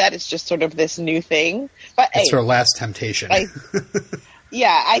explored that. It's just sort of this new thing. But it's her last temptation.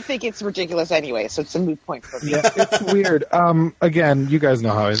 I think it's ridiculous anyway, so it's a moot point for me. Yeah, it's weird. Again, you guys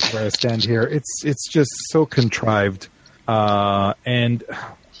know where I stand here. It's just so contrived. And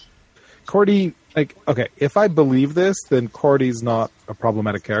Cordy, like, okay, if I believe this, then Cordy's not a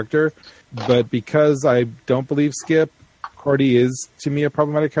problematic character. But because I don't believe Skip, Cordy is, to me, a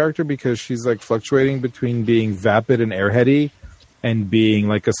problematic character because she's, like, fluctuating between being vapid and airheady and being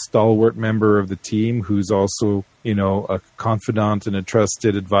like a stalwart member of the team who's also, you know, a confidant and a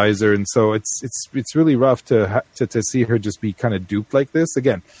trusted advisor. And so it's really rough to see her just be kind of duped like this.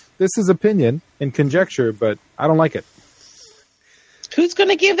 Again, this is opinion and conjecture, but I don't like it. Who's going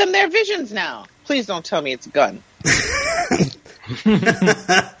to give them their visions now? Please don't tell me it's Gunn.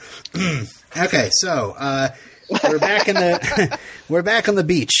 Okay, so we're back on the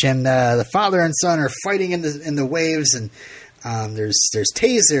beach, and the father and son are fighting in the waves, and there's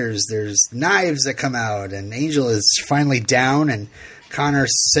tasers, there's knives that come out, and Angel is finally down, and Connor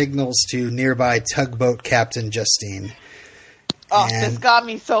signals to nearby tugboat captain Justine. Oh, this got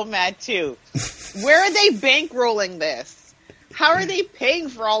me so mad too. Where are they bankrolling this? How are they paying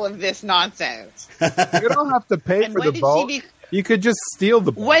for all of this nonsense? You don't have to pay for the boat. You could just steal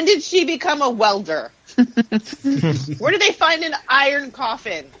the boat. When did she become a welder? Where did they find an iron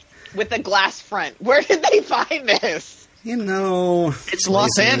coffin with a glass front? Where did they find this? You know, it's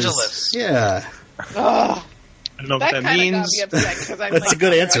Los Angeles. Yeah. Ugh. I don't know what that means. Got me upset 'cause I'm That's a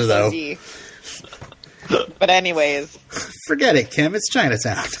good answer, though. But anyways. Forget it, Kim. It's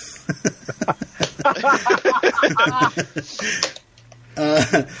Chinatown.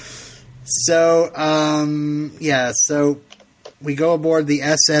 So we go aboard the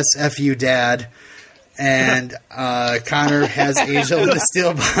SSFU Dad, and Connor has Angel in the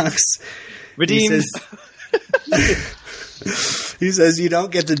steel box. Redeemed. He says, you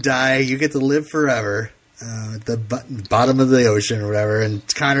don't get to die, you get to live forever at the bottom of the ocean or whatever. And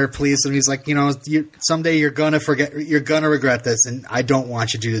Connor pleads him. He's like, you know, someday you're going to regret this, and I don't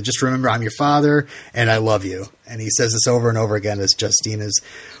want you to. Just remember, I'm your father, and I love you. And he says this over and over again as Justine is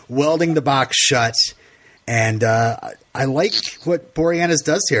welding the box shut. And I like what Boreanaz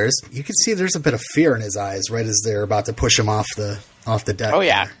does here. You can see there's a bit of fear in his eyes right as they're about to push him off the deck. Oh,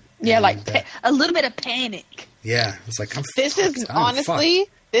 yeah. There. Yeah, and, like a little bit of panic. Yeah, it's like this is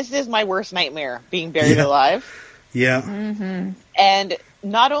my worst nightmare, being buried alive. Yeah. Mm-hmm. And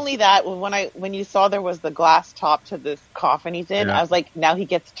not only that, when you saw there was the glass top to this coffin he's in, I was like, now he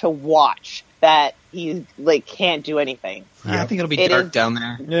gets to watch that he like can't do anything. I think it'll be dark down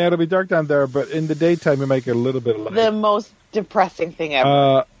there. Yeah, it'll be dark down there, but in the daytime it might get a little bit light. The most depressing thing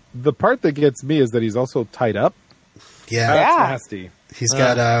ever. The part that gets me is that he's also tied up. Yeah. That's nasty. He's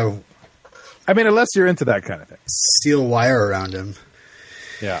got I mean, unless you're into that kind of thing. Steel wire around him.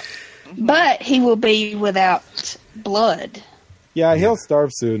 Yeah. But he will be without blood. Yeah, he'll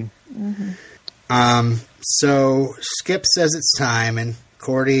starve soon. Mm-hmm. So Skip says it's time, and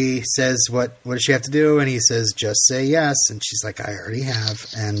Cordy says, what does she have to do? And he says, just say yes. And she's like, I already have.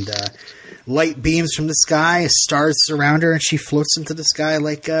 And light beams from the sky, stars surround her, and she floats into the sky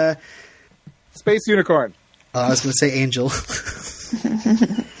like Space unicorn. I was going to say angel.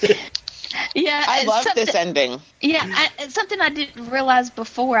 Yeah, I love this ending. Yeah, it's something I didn't realize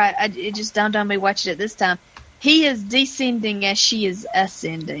before. It just dawned on me watching it this time. He is descending as she is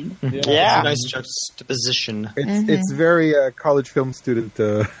ascending. Yeah. It's a nice juxtaposition. It's very college film student.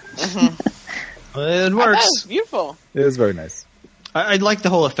 It works. That's beautiful. It is very nice. I like the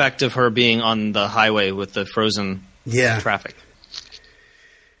whole effect of her being on the highway with the frozen traffic.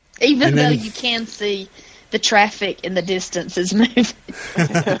 Even though you can see the traffic in the distance is moving.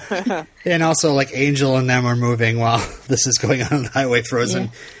 And also, like, Angel and them are moving while this is going on the highway frozen.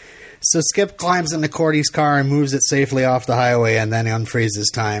 Yeah. So Skip climbs into Cordy's car and moves it safely off the highway and then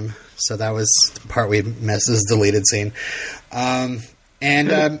unfreezes time. So that was the part we missed, this deleted scene. Gunn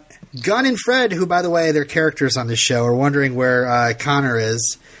and Fred, who, by the way, they're characters on this show, are wondering where Connor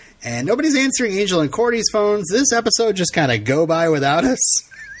is. And nobody's answering Angel and Cordy's phones. This episode just kind of go by without us.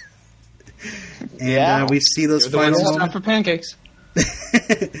 And we see those final moments for pancakes.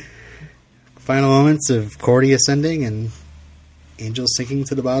 Final moments of Cordy ascending and Angel sinking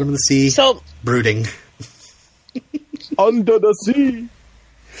to the bottom of the sea, brooding. Under the sea.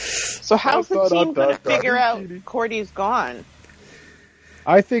 So how's the team going to figure out Cordy's gone?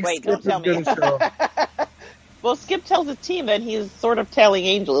 I think Skip is going to show up. Well, Skip tells his team that he's sort of telling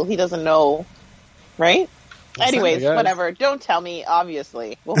Angel. He doesn't know, right? Anyways, whatever. Don't tell me,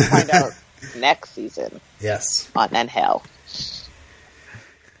 obviously. We'll find out next season. Yes. On Hell.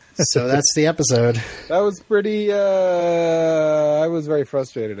 So that's the episode. That was pretty... I was very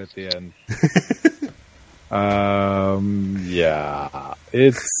frustrated at the end. Yeah.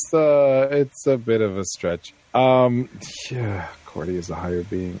 It's a bit of a stretch. Yeah, Cordy is a higher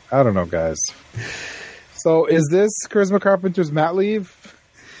being. I don't know, guys. So is this Charisma Carpenter's mat leave?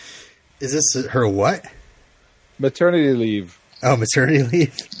 Is this her what? Maternity leave. Oh, maternity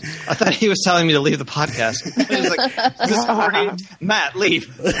leave? I thought he was telling me to leave the podcast. He was like, this Cordy, Matt,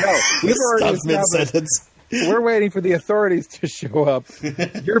 leave. No, we've already mid-sentence. We're waiting for the authorities to show up.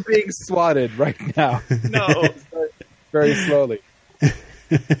 You're being swatted right now. No. Very slowly. Hey,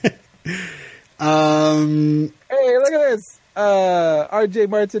 look at this. RJ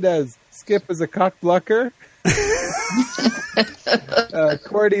Martinez. Skip is a cock blocker.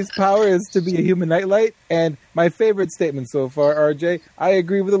 Cordy's power is to be a human nightlight. And my favorite statement so far, RJ, I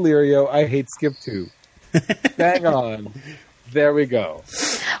agree with Illyrio. I hate Skip too. Bang on. There we go.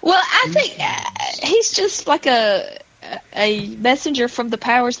 Well, I think he's just like a messenger from the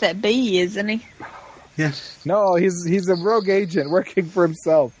powers that be, isn't he? Yeah. No, he's a rogue agent working for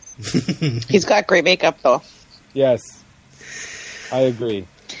himself. He's got great makeup, though. Yes. I agree.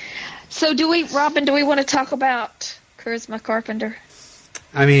 So Robin, do we want to talk about Charisma Carpenter?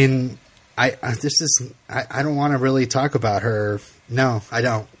 I mean, I don't want to really talk about her. No, I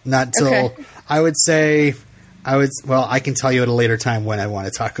don't. Not till Okay. well, I can tell you at a later time when I want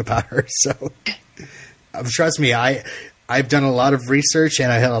to talk about her. So trust me, I've done a lot of research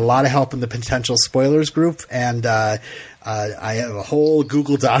and I had a lot of help in the potential spoilers group, and I have a whole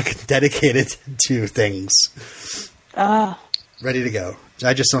Google Doc dedicated to things ready to go.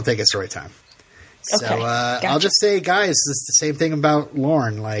 I just don't think it's the right time. So Okay, gotcha. I'll just say, guys, it's the same thing about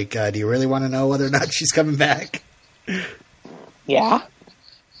Lorne. Like, do you really want to know whether or not she's coming back? Yeah.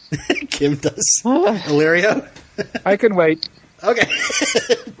 Kim does. Illyrio? I can wait. Okay.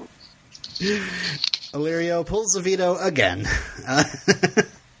 Illyrio pulls the veto again.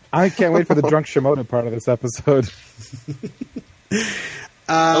 I can't wait for the drunk Shimoda part of this episode.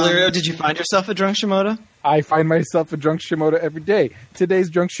 Illyrio, did you find yourself a drunk Shimoda? I find myself a drunk Shimoda every day.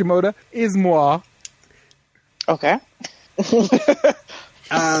 Today's drunk Shimoda is moi. Okay. So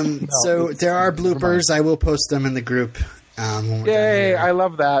there are bloopers. I will post them in the group. When we're done Yay, here. I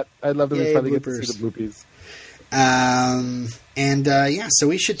love that. I love that we Yay, finally get to bloopers. see the bloopies. So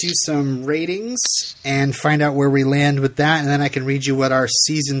we should do some ratings and find out where we land with that, and then I can read you what our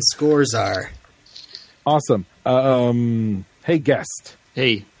season scores are. Awesome. Hey, guest.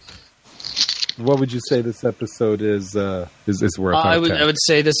 Hey, What would you say this episode is worth? I would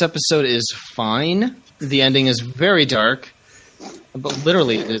say this episode is fine. The ending is very dark, but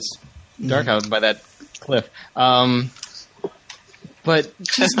literally it's dark out by that cliff. But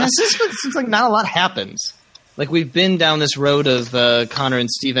just, it seems like not a lot happens. Like, we've been down this road of Connor and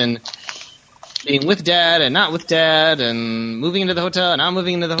Steven being with Dad and not with Dad, and moving into the hotel and not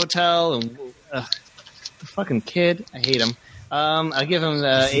moving into the hotel, and the fucking kid, I hate him. I'll give him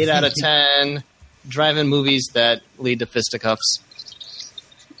the 8 out of 10 drive-in movies that lead to fisticuffs.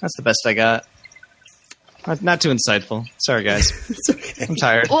 That's the best I got. Not too insightful. Sorry, guys. It's okay. I'm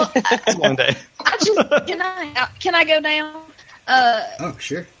tired. Well, It's a long day. can I go now? Oh,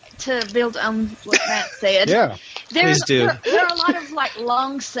 sure. To build on what Matt said. Yeah. Please do. There are a lot of like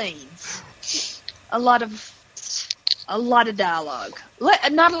long scenes, a lot of dialogue,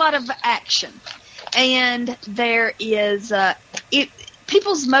 not a lot of action, and there is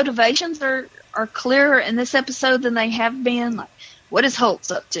people's motivations are clearer in this episode than they have been. Like, what is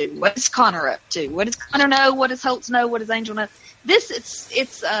Holtz up to? What is Connor up to? What does Connor know? What does Holtz know? What does Angel know? This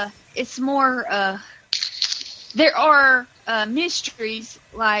it's more. There are mysteries,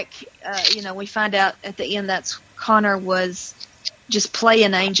 like we find out at the end that's Connor was just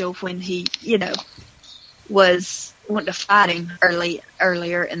playing Angel when he was wanting to fight him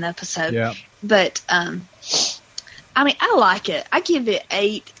earlier in the episode. Yeah. But I mean, I like it. I give it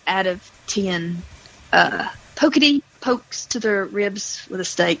 8 out of 10 pokety pokes to the ribs with a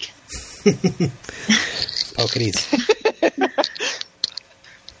steak. Pokities.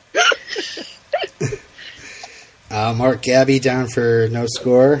 Mark Gabby down for no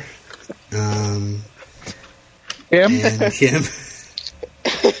score. Him? And Kim.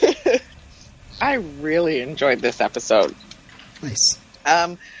 I really enjoyed this episode. Nice.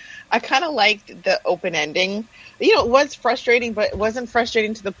 I kind of liked the open ending. It was frustrating, but it wasn't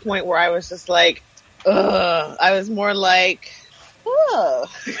frustrating to the point where I was just like, ugh. I was more like, ugh.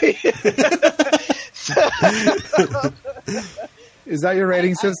 Is that your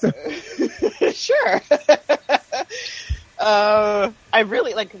rating system? Sure. I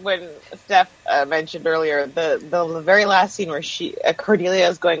really like when Steph mentioned earlier the very last scene where Cordelia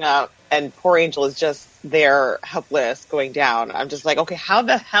is going up and poor Angel is just there helpless going down. I'm just like, okay, how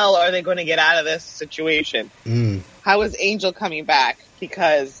the hell are they going to get out of this situation? How is Angel coming back?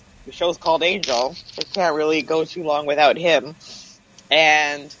 Because the show's called Angel. They can't really go too long without him.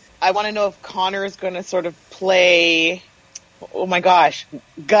 And I want to know if Connor is going to sort of play, oh my gosh,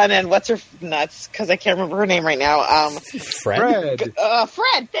 Gunn and what's her nuts? Because I can't remember her name right now. Fred.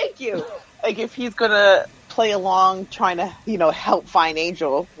 Fred, thank you. Like, if he's going to play along trying to, help find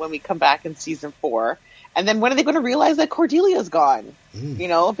Angel when we come back in season 4. And then when are they going to realize that Cordelia's gone? You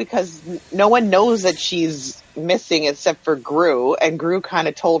know, because no one knows that she's missing except for Gru, and Gru kind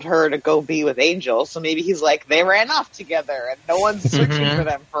of told her to go be with Angel. So maybe he's like, they ran off together and no one's searching for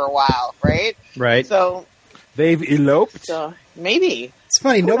them for a while, right? Right. So They've eloped. so maybe. It's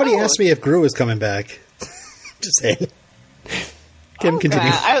funny. Nobody knows? asked me if Gru was coming back. Just saying. Kim,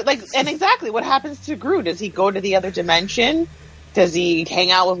 continue. And exactly what happens to Gru? Does he go to the other dimension? Does he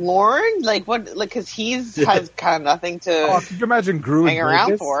hang out with Lauren? Like what? Like because he's has kind of nothing Oh, to could you imagine Gru hang in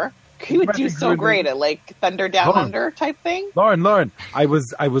around Vegas? for. He would do so great at like Thunder Down Hold on. Under type thing. Lauren, I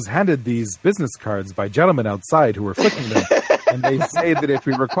was handed these business cards by gentlemen outside who were flicking them, and they say that if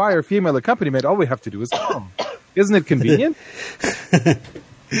we require female accompaniment, all we have to do is come. Isn't it convenient?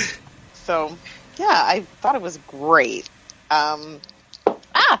 So yeah, I thought it was great. But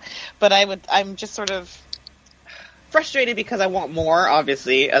I'm just sort of frustrated because I want more,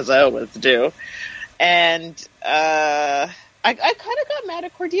 obviously, as I always do. And I kind of got mad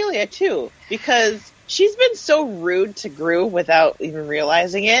at Cordelia, too, because she's been so rude to Gru without even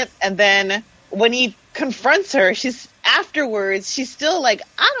realizing it. And then when he confronts her, she's still like,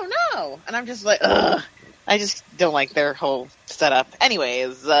 I don't know. And I'm just like, ugh. I just don't like their whole setup.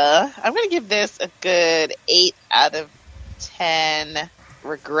 Anyways, I'm going to give this a good 8 out of 10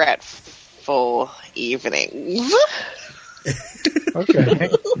 regretful evenings. Okay.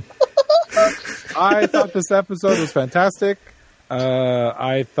 I thought this episode was fantastic.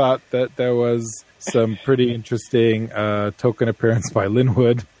 I thought that there was some pretty interesting token appearance by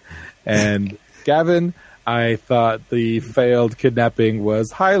Linwood and Gavin. I thought the failed kidnapping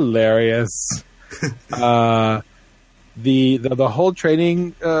was hilarious. The whole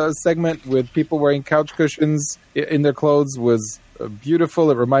training segment with people wearing couch cushions in their clothes was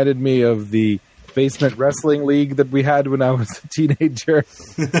beautiful. It reminded me of the basement wrestling league that we had when I was a teenager.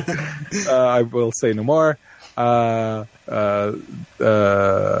 I will say no more. And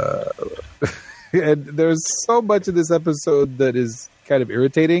there's so much of this episode that is kind of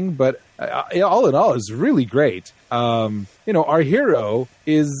irritating, but all in all, is really great. Our hero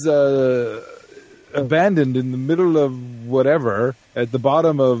is abandoned in the middle of whatever, at the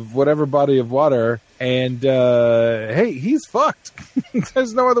bottom of whatever body of water, and hey, he's fucked.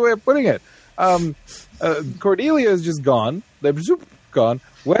 There's no other way of putting it. Cordelia is just gone. They're gone.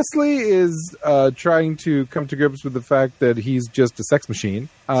 Wesley is trying to come to grips with the fact that he's just a sex machine.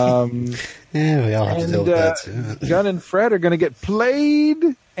 We all have to deal with that too. Gunn and Fred are going to get played,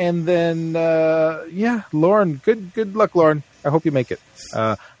 and then Lauren. Good luck, Lauren. I hope you make it.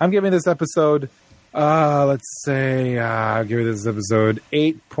 I'm giving this episode. Let's say I'll give this episode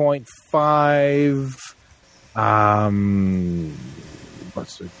 8.5.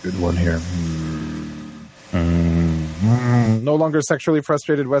 What's a good one here? No longer sexually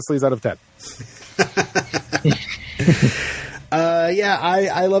frustrated Wesley's out of 10.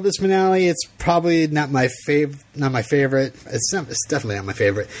 I love this finale. It's probably not my favorite. It's definitely not my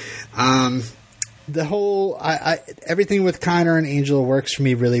favorite. The whole everything with Connor and Angel works for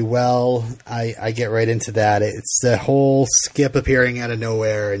me really well. I get right into that. It's the whole Skip appearing out of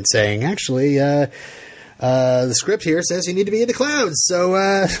nowhere and saying, actually, the script here says you need to be in the clouds. So,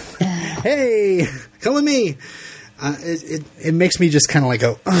 hey, come with me. It makes me just kind of like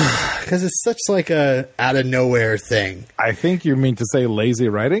go, because it's such like a out of nowhere thing. I think you mean to say lazy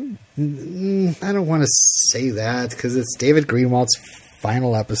writing? I don't want to say that because it's David Greenwald's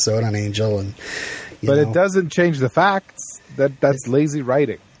final episode on Angel, and it doesn't change the facts. That's lazy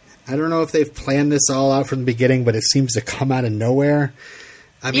writing. I don't know if they've planned this all out from the beginning, but it seems to come out of nowhere.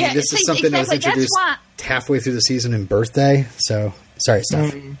 I mean, this is something that was introduced halfway through the season in Birthday. So sorry,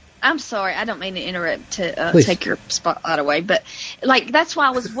 Steph. I'm sorry, I don't mean to interrupt to take your spotlight away, but that's why I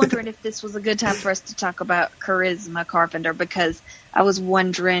was wondering if this was a good time for us to talk about Charisma Carpenter, because I was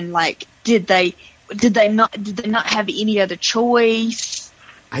wondering, did they not have any other choice?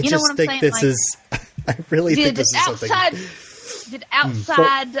 I just think this is. I really think this is something. Did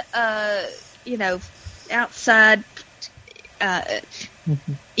outside, outside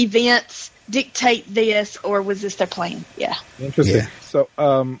events dictate this, or was this their plan? Yeah. Interesting. Yeah. So,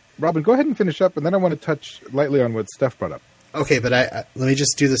 Robin, go ahead and finish up, and then I want to touch lightly on what Steph brought up. Okay, but let me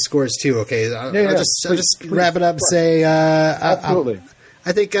just do the scores too. Okay, I'll just wrap it up. And say, absolutely.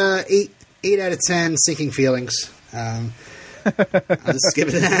 I think 8 out of 10 sinking feelings. I'll just skip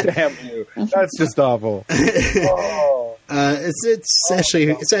it that. Damn you! That's just awful. Oh.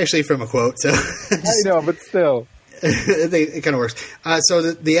 It's actually from a quote. So I know, but still. It kind of works. So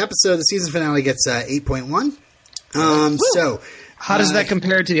the season finale gets 8.1. So how does that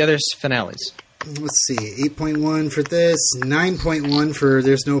compare to the other finales? let's see, 8.1 for this, 9.1 for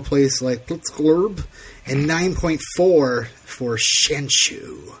There's No Place Like Blitzklurb, and 9.4 for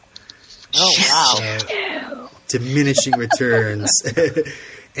Shanshu. Oh, wow. Diminishing returns.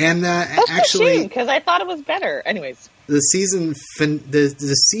 And actually, because I thought it was better. Anyways, the season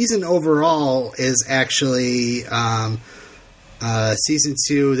the season overall is actually season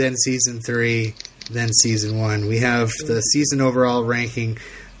 2, then season 3, then season 1. We have the season overall ranking.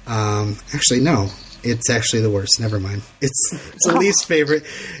 Actually, no, it's actually the worst. Never mind. It's the least favorite.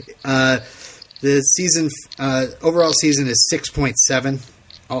 The season overall season is 6.7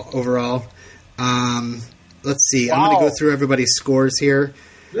 overall. Let's see. Wow. I'm going to go through everybody's scores here.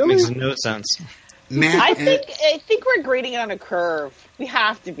 Really? Makes no sense. Matt, I think we're grading it on a curve. We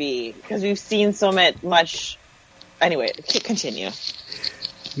have to be because we've seen so much. Anyway, continue.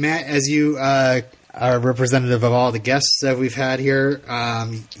 Matt, as you are representative of all the guests that we've had here,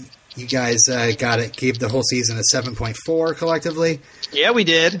 you guys gave the whole season a 7.4 collectively. Yeah, we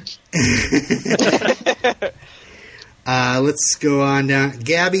did. Let's go on down.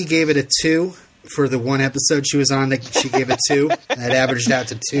 Gabby gave it a 2 for the one episode she was on. She gave it 2. That averaged out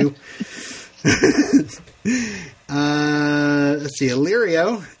to 2. Let's see,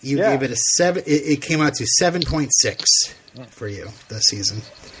 Illyrio, you gave it a 7. It came out to 7.6 for you this season.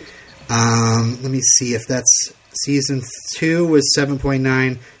 Let me see if that's season 2 was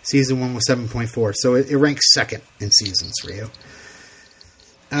 7.9, season 1 was 7.4. So it ranks second in seasons for you.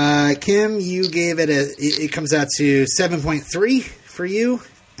 Kim, you gave it it comes out to 7.3 for you.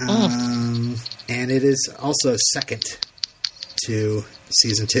 And it is also second to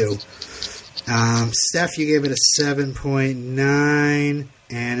season 2. Steph, you gave it a 7.9,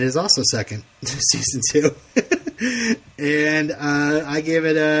 and it is also second to season 2. And I gave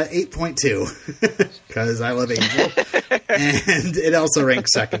it a 8.2 because I love Angel, and it also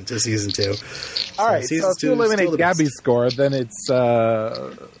ranks second to season 2. All right, so if you eliminate Gabby's score, then it's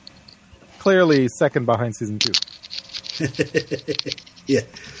clearly second behind season 2. Yeah.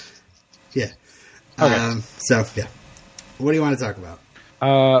 Okay. So, yeah. What do you want to talk about?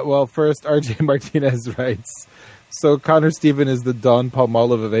 Well, first, RJ Martinez writes, so Connor Steven is the Don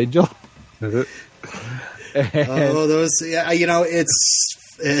Palmolive of Angel? Those,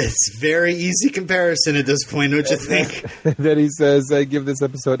 it's very easy comparison at this point, don't you think? Then he says, I give this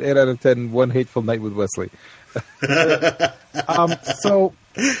episode 8 out of 10, One Hateful Night with Wesley. So,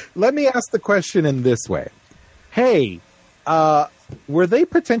 let me ask the question in this way. Hey, were they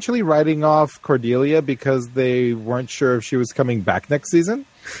potentially writing off Cordelia because they weren't sure if she was coming back next season?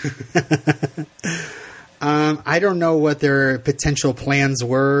 I don't know what their potential plans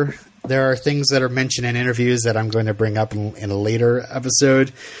were. There are things that are mentioned in interviews that I'm going to bring up in a later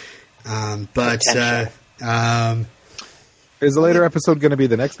episode. Is the later episode going to be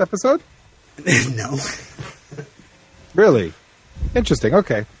the next episode? No. Really? Interesting.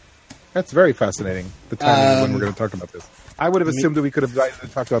 Okay. That's very fascinating, the timing when we're going to talk about this. I would have assumed that we could have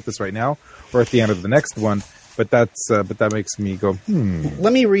talked about this right now or at the end of the next one, but that makes me go,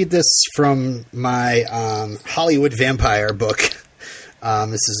 Let me read this from my Hollywood Vampire book.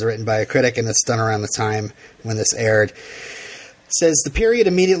 This is written by a critic, and it's done around the time when this aired. It says, the period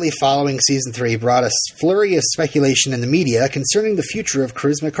immediately following Season 3 brought a flurry of speculation in the media concerning the future of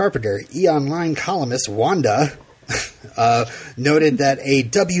Charisma Carpenter. E-Online columnist Wanda noted that a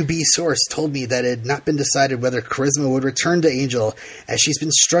WB source told me that it had not been decided whether Charisma would return to Angel, as she's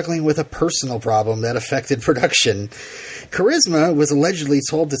been struggling with a personal problem that affected production. Charisma was allegedly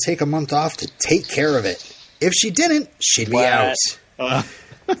told to take a month off to take care of it. If she didn't, she'd be out.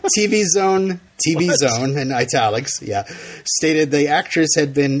 TV Zone, in italics, stated the actress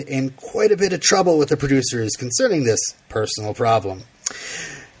had been in quite a bit of trouble with the producers concerning this personal problem.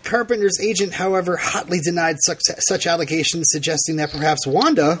 Carpenter's agent, however, hotly denied such allegations, suggesting that perhaps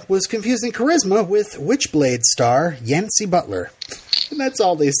Wanda was confusing Charisma with Witchblade star Yancey Butler. And that's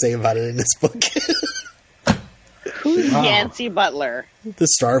all they say about it in this book. Who's Yancey Butler? The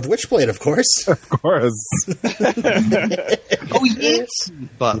star of Witchblade, of course. Of course. Oh, Yancey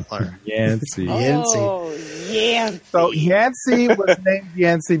Butler. Yancey. Oh, Yancey. So Yancey was named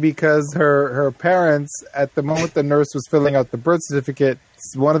Yancey because her parents, at the moment the nurse was filling out the birth certificate,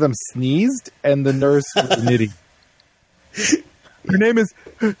 one of them sneezed, and the nurse was knitting. Her name is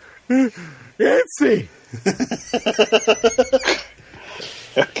Yancey.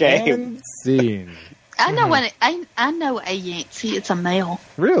 Okay. And scene. I know a Yancey. It's a male.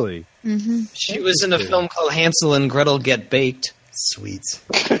 Really? Mm-hmm. She was in a film called Hansel and Gretel Get Baked. Sweet.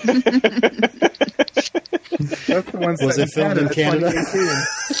 That's the one Was it filmed in Canada?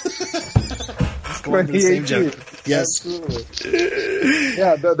 2018. Yes. Absolutely.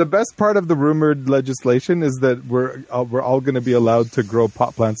 Yeah, the best part of the rumored legislation is that we're all going to be allowed to grow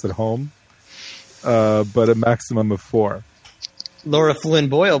pot plants at home, but a maximum of 4. Laura Flynn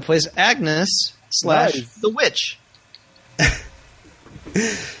Boyle plays Agnes / Nice. the witch.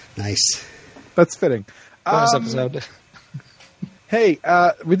 Nice. That's fitting. Bonus episode. Hey,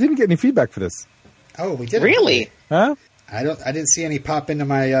 we didn't get any feedback for this. Oh, we did. Really? Huh? I didn't see any pop into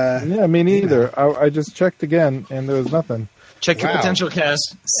my. Yeah, me neither. I just checked again, and there was nothing. Check your Wow. potential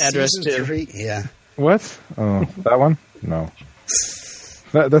cast address Season too. 3? Yeah. What? Oh, that one? No.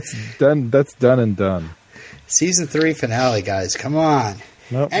 That's done. That's done and done. Season 3 finale, guys. Come on.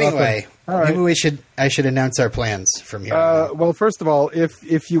 Nope, Anyway, nothing. All right. maybe I should announce our plans from here. on out. Well, first of all,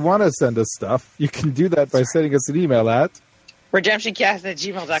 if you want to send us stuff, you can do that by sending us an email at,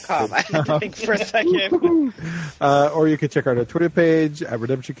 RedemptionCast@gmail.com. I had to think for a second. or you can check out our Twitter page at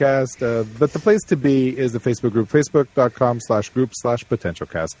RedemptionCast. But the place to be is the Facebook group,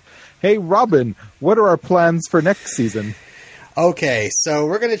 facebook.com/group/potentialcast. Hey, Robin, what are our plans for next season? Okay, so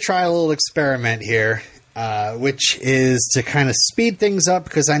we're going to try a little experiment here, which is to kind of speed things up,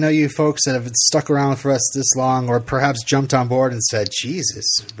 because I know you folks that have stuck around for us this long, or perhaps jumped on board and said, Jesus,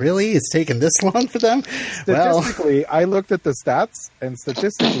 really? It's taken this long for them? Well, Statistically, I looked at the stats, and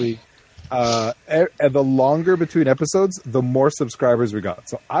statistically, the longer between episodes, the more subscribers we got.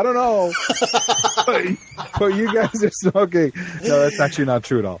 So I don't know, but you guys are smoking. No, that's actually not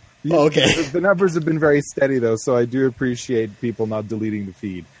true at all. Okay. The numbers have been very steady, though, so I do appreciate people not deleting the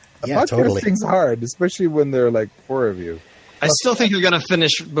feed. Yeah, totally. Podcasting's hard, especially when there are like 4 of you. I still think you're going to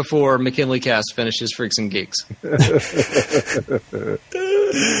finish before McKinley Cast finishes Freaks and Geeks.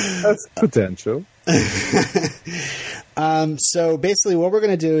 That's potential. So basically, what we're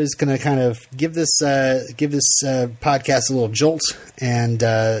going to do is going to kind of give this podcast a little jolt, and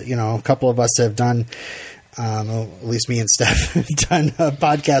a couple of us have done, at least me and Steph have done a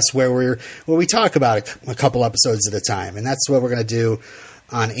podcast where we talk about a couple episodes at a time, and that's what we're going to do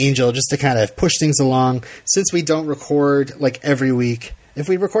on Angel, just to kind of push things along. Since we don't record like every week, if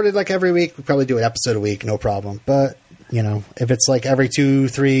we recorded like every week, we'd probably do an episode a week, no problem. But if it's like every 2,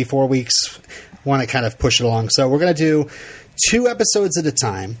 3, 4 weeks, want to kind of push it along. So we're going to do 2 episodes at a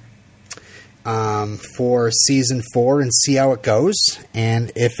time for season 4 and see how it goes.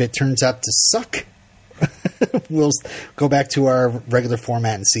 And if it turns out to suck, we'll go back to our regular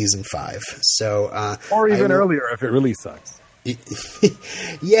format in season 5. So, Or even earlier if it really sucks.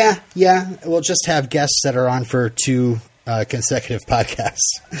 Yeah. We'll just have guests that are on for 2 consecutive podcasts.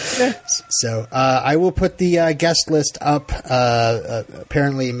 So I will put the guest list up.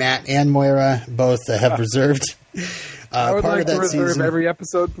 Apparently, Matt and Moira both have reserved I would part like of that to reserve season. every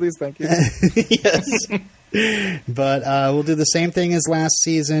episode, please. Thank you. Yes. But we'll do the same thing as last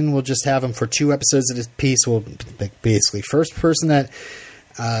season. We'll just have them for 2 episodes at a piece. We'll basically first person that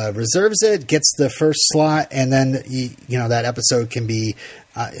reserves it gets the first slot, and then that episode can be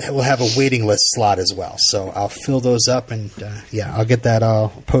we'll have a waiting list slot as well. So I'll fill those up, and I'll get that all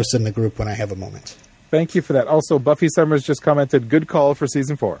posted in the group when I have a moment. Thank you for that. Also, Buffy Summers just commented, good call for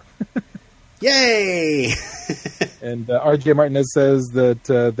season 4. Yay! And RJ Martinez says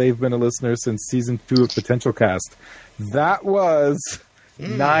that they've been a listener since season 2 of Potential Cast. That was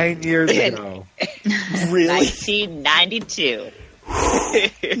 9 years ago. Really? 1992.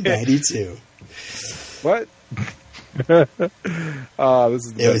 92. What? This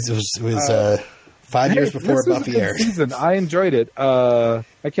is the It was 5 years before this was a Buffy good aired. season. I enjoyed it. I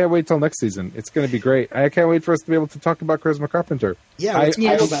can't wait till next season. It's going to be great. I can't wait for us to be able to talk about Charisma Carpenter. Yeah, I, let's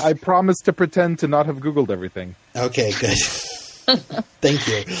talk about- I promise to pretend to not have Googled everything. Okay, good. Thank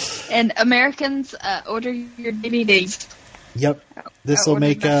you. And Americans, order your DVDs. Yep. This I will ordered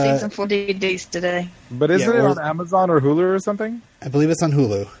make. my season 4 DVDs today. But isn't Yeah, it or- on Amazon or Hulu or something? I believe it's on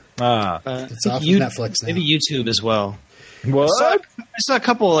Hulu. Ah. It's off of Netflix now. Maybe YouTube as well. What? I saw a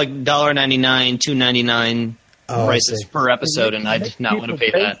couple like $1.99, $2.99 Oh, I prices see. per episode, and I did not want to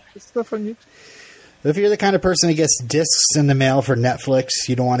pay that. Stuff on YouTube? If you're the kind of person who gets discs in the mail for Netflix,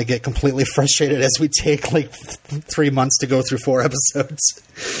 you don't want to get completely frustrated as we take like 3 months to go through 4 episodes.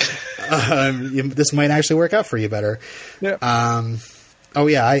 This might actually work out for you better. Yeah.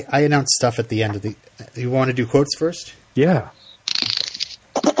 I announced stuff at the end of the. You want to do quotes first? Yeah.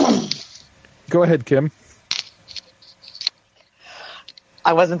 Go ahead, Kim.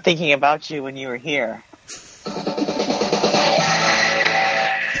 I wasn't thinking about you when you were here.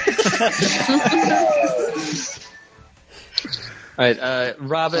 All right,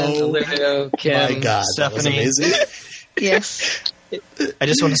 Robin, Oh, Olivia, Kim, My God, that was Stephanie. amazing. Yes. I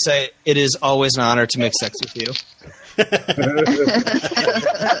just want to say it is always an honor to make sex with you.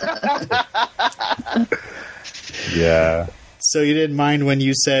 Yeah. So you didn't mind when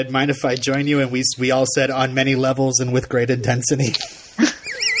you said, mind if I join you? And we all said on many levels and with great intensity.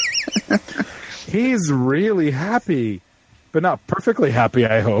 He's really happy, but not perfectly happy,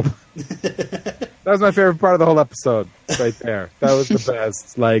 I hope. That was my favorite part of the whole episode, right there. That was the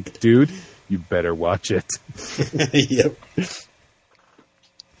best. Like, dude, you better watch it. Yep.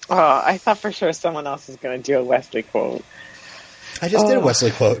 Oh, I thought for sure someone else was going to do a Wesley quote. I just did a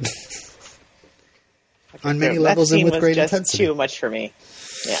Wesley quote. On many levels and with great just intensity. Too much for me.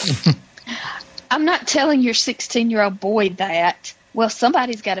 Yeah. I'm not telling your 16-year-old boy that. Well,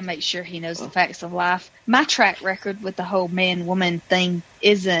 somebody's got to make sure he knows the facts of life. My track record with the whole man-woman thing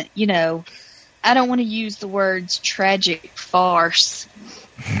isn't, I don't want to use the words tragic farce.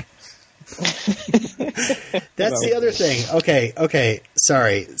 That's the other thing. Okay.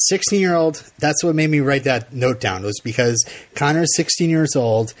 Sorry. 16-year-old, that's what made me write that note down, was because Connor's 16 years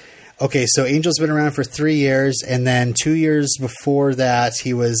old. Okay, so Angel's been around for 3 years, and then 2 years before that,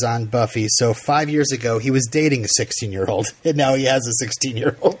 he was on Buffy. So 5 years ago, he was dating a 16-year-old, and now he has a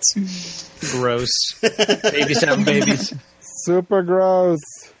 16-year-old. Gross. Babies having babies. Super gross.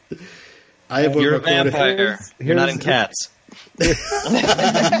 You're a vampire. You're not in Cats.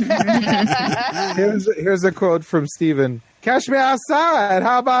 Here's a quote from Steven. Catch me outside.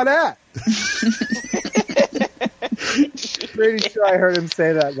 How about that? Pretty sure I heard him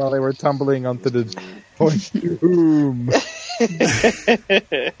say that while they were tumbling onto the point room.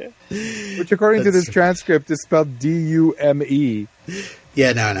 Which, according to this transcript, is spelled D-U-M-E.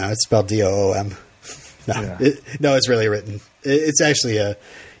 Yeah, no, it's spelled D-O-O-M. No, Yeah. It's really written. It's actually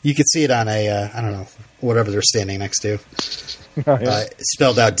you could see it on a, I don't know, whatever they're standing next to. Oh, yeah. It's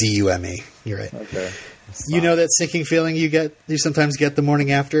spelled out D-U-M-E. You're right. Okay. You know that sinking feeling you sometimes get the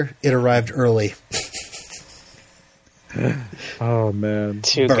morning after? It arrived early. Oh, man.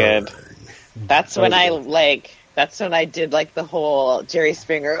 Too Burn. good. That's when I did like the whole Jerry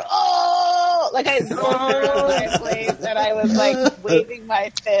Springer. Oh, like I was going through my place and I was like waving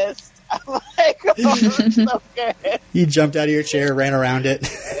my fist. I'm like, oh, it's so good. You jumped out of your chair, ran around it.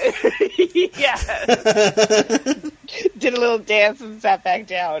 Yeah. Did a little dance and sat back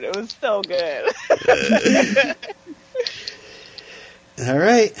down. It was so good. All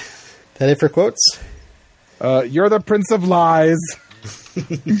right. That it for quotes? You're the Prince of Lies.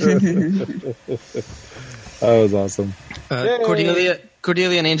 That was awesome. Cordelia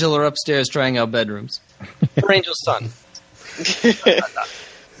and Angel are upstairs trying out bedrooms. For Angel's son.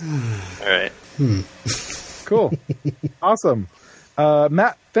 All right. Cool. Awesome.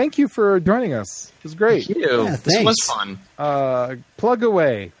 Matt, thank you for joining us. It was great. Thank you. Yeah, this thanks. was fun. Plug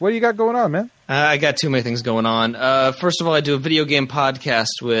away. What do you got going on, man? I got too many things going on. First of all, I do a video game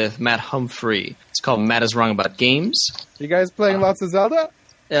podcast with Matt Humphrey. It's called Matt is Wrong About Games. You guys playing lots of Zelda?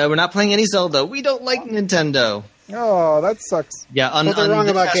 We're not playing any Zelda. We don't like Nintendo. Oh, that sucks. Yeah, But they're wrong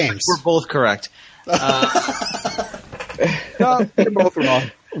this about aspect, games. We're both correct. No, you're both wrong.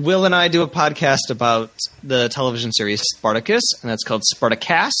 Will and I do a podcast about the television series Spartacus, and that's called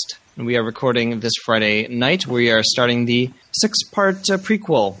Spartacast. And we are recording this Friday night. We are starting the 6-part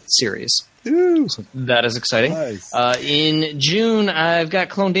prequel series. Ooh, So that is exciting. nice. In June, I've got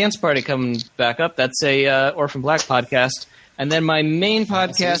Clone Dance Party coming back up. That's a Orphan Black podcast. And then my main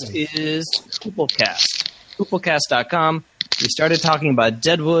podcast is Hooplecast. Hooplecast.com. We started talking about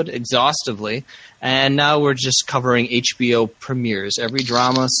Deadwood exhaustively, and now we're just covering HBO premieres. Every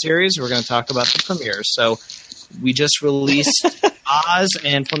drama series, we're going to talk about the premieres. So we just released Oz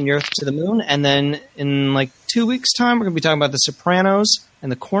and From the Earth to the Moon, and then in like 2 weeks' time, we're going to be talking about The Sopranos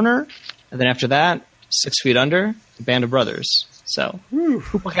and The Corner, and then after that, 6 Feet Under, Band of Brothers. So,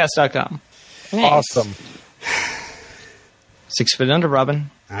 Hooplecast.com. Awesome. 6 Feet Under, Robin.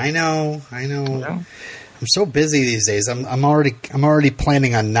 I know. Yeah. I'm so busy these days. I'm already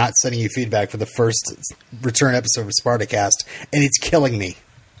planning on not sending you feedback for the first return episode of Spartacast, and it's killing me.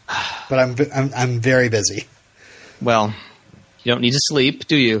 But I'm very busy. Well, you don't need to sleep,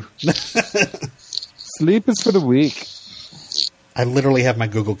 do you? Sleep is for the weak. I literally have my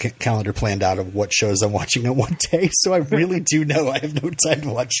Google Calendar planned out of what shows I'm watching on one day, so I really do know I have no time to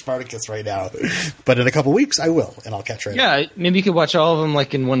watch Spartacus right now. But in a couple weeks, I will, and I'll catch right up. Yeah, maybe you could watch all of them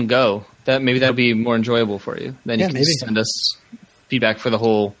like in one go. Maybe that'll be more enjoyable for you. Then you Yeah, can maybe. send us feedback for the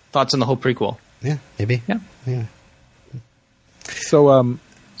whole thoughts on the whole prequel. Yeah, maybe. Yeah. So,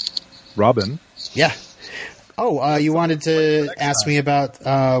 Robin, Yeah. Oh, you wanted to ask me about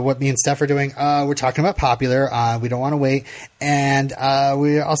what me and Steph are doing. We're talking about Popular. We don't want to wait. And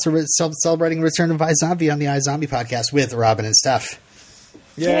we're also celebrating the return of iZombie on the iZombie podcast with Robin and Steph.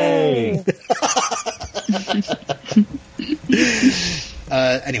 yay!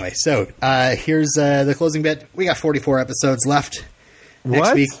 Anyway, so here's the closing bit. We got 44 episodes left. Next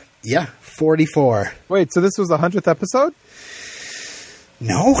What? week, yeah, 44. Wait, so this was the 100th episode?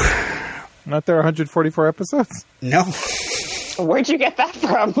 No, Not there 144 episodes? no. Where'd you get that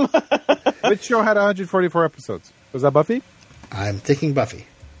from? Which show had 144 episodes? Was that Buffy? I'm thinking Buffy.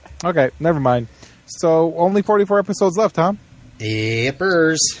 Okay, never mind. So only 44 episodes left, huh?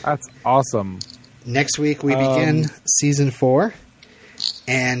 Yippers. That's awesome. Next week we begin season 4,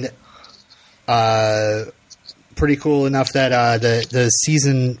 and pretty cool enough that the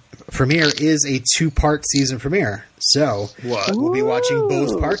season premiere is a 2-part season premiere. So we'll be watching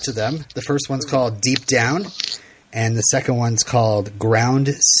both parts of them. The first one's called Deep Down, and the second one's called Ground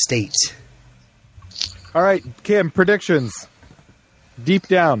State. All right, Kim, predictions. Deep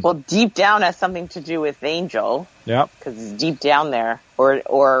Down. Well, Deep Down has something to do with Angel, Yep. because it's deep down there.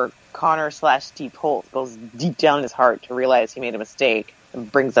 Or Connor / Deep Holt goes deep down in his heart to realize he made a mistake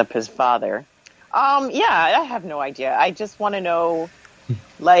and brings up his father. Yeah, I have no idea. I just want to know,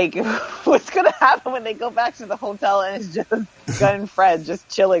 like, what's going to happen when they go back to the hotel and it's just Gunn and Fred just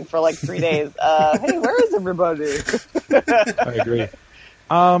chilling for like 3 days. Hey, where is everybody? I agree.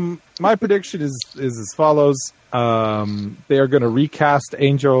 My prediction is as follows. They are going to recast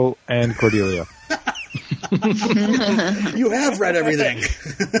Angel and Cordelia. You have read everything.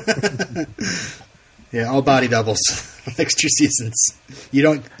 Yeah, all body doubles. Next 2 seasons.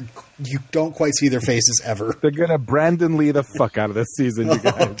 You don't quite see their faces ever. They're going to Brandon Lee the fuck out of this season, you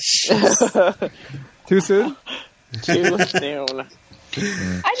guys. Too soon? Too soon.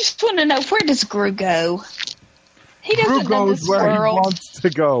 I just want to know, where does Gru go? He Drew doesn't know goes this where he world. wants to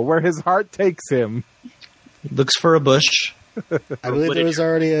go, where his heart takes him. Looks for a bush. I believe there was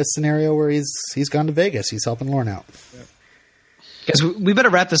already a scenario where he's gone to Vegas. He's helping Lorne out. Guys, we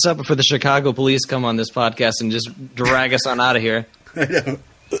better wrap this up before the Chicago police come on this podcast and just drag us on out of here. I know.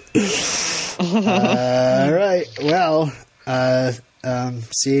 All right. Well,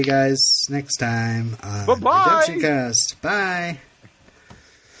 see you guys next time on Bye-bye. Redemption Cast. Bye.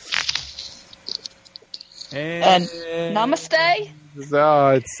 And namaste. So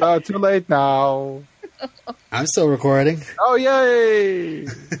it's too late now. I'm still recording. Oh, yay!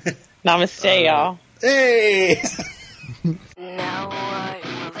 Namaste, y'all. Hey! Now I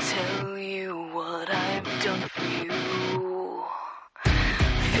will tell you what I've done for you.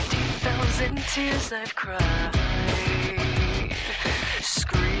 50,000 tears I've cried,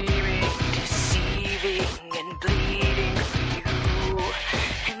 screaming, deceiving, and bleeding for you,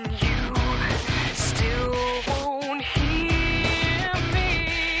 and you still won't hear me.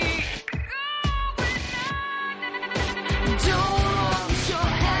 Don't want your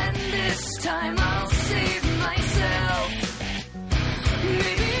hand this time, I'll save myself.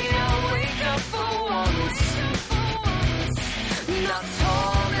 Maybe I'll wake up for once, not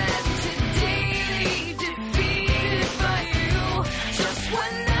tormented daily, defeated by you. Just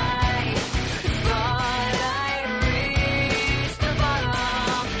when I thought I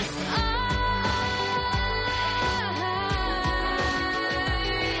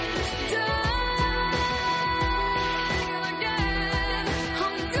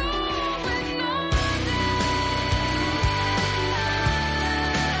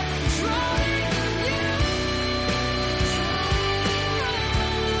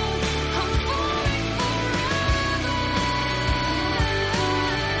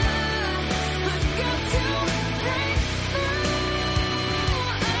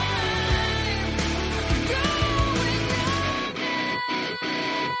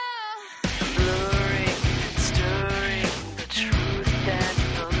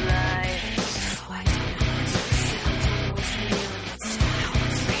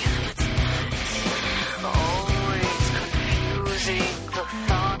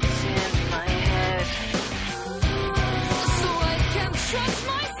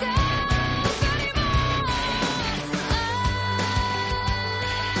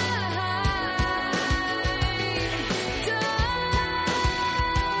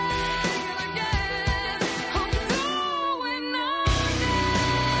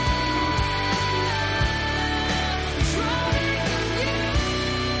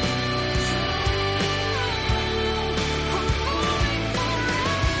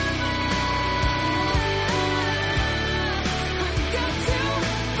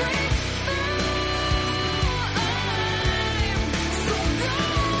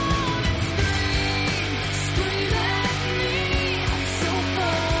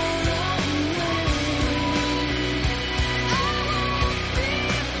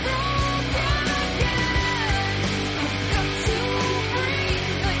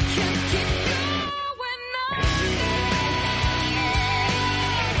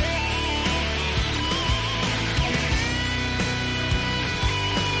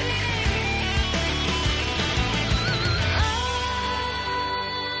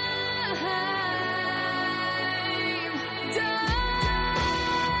hand.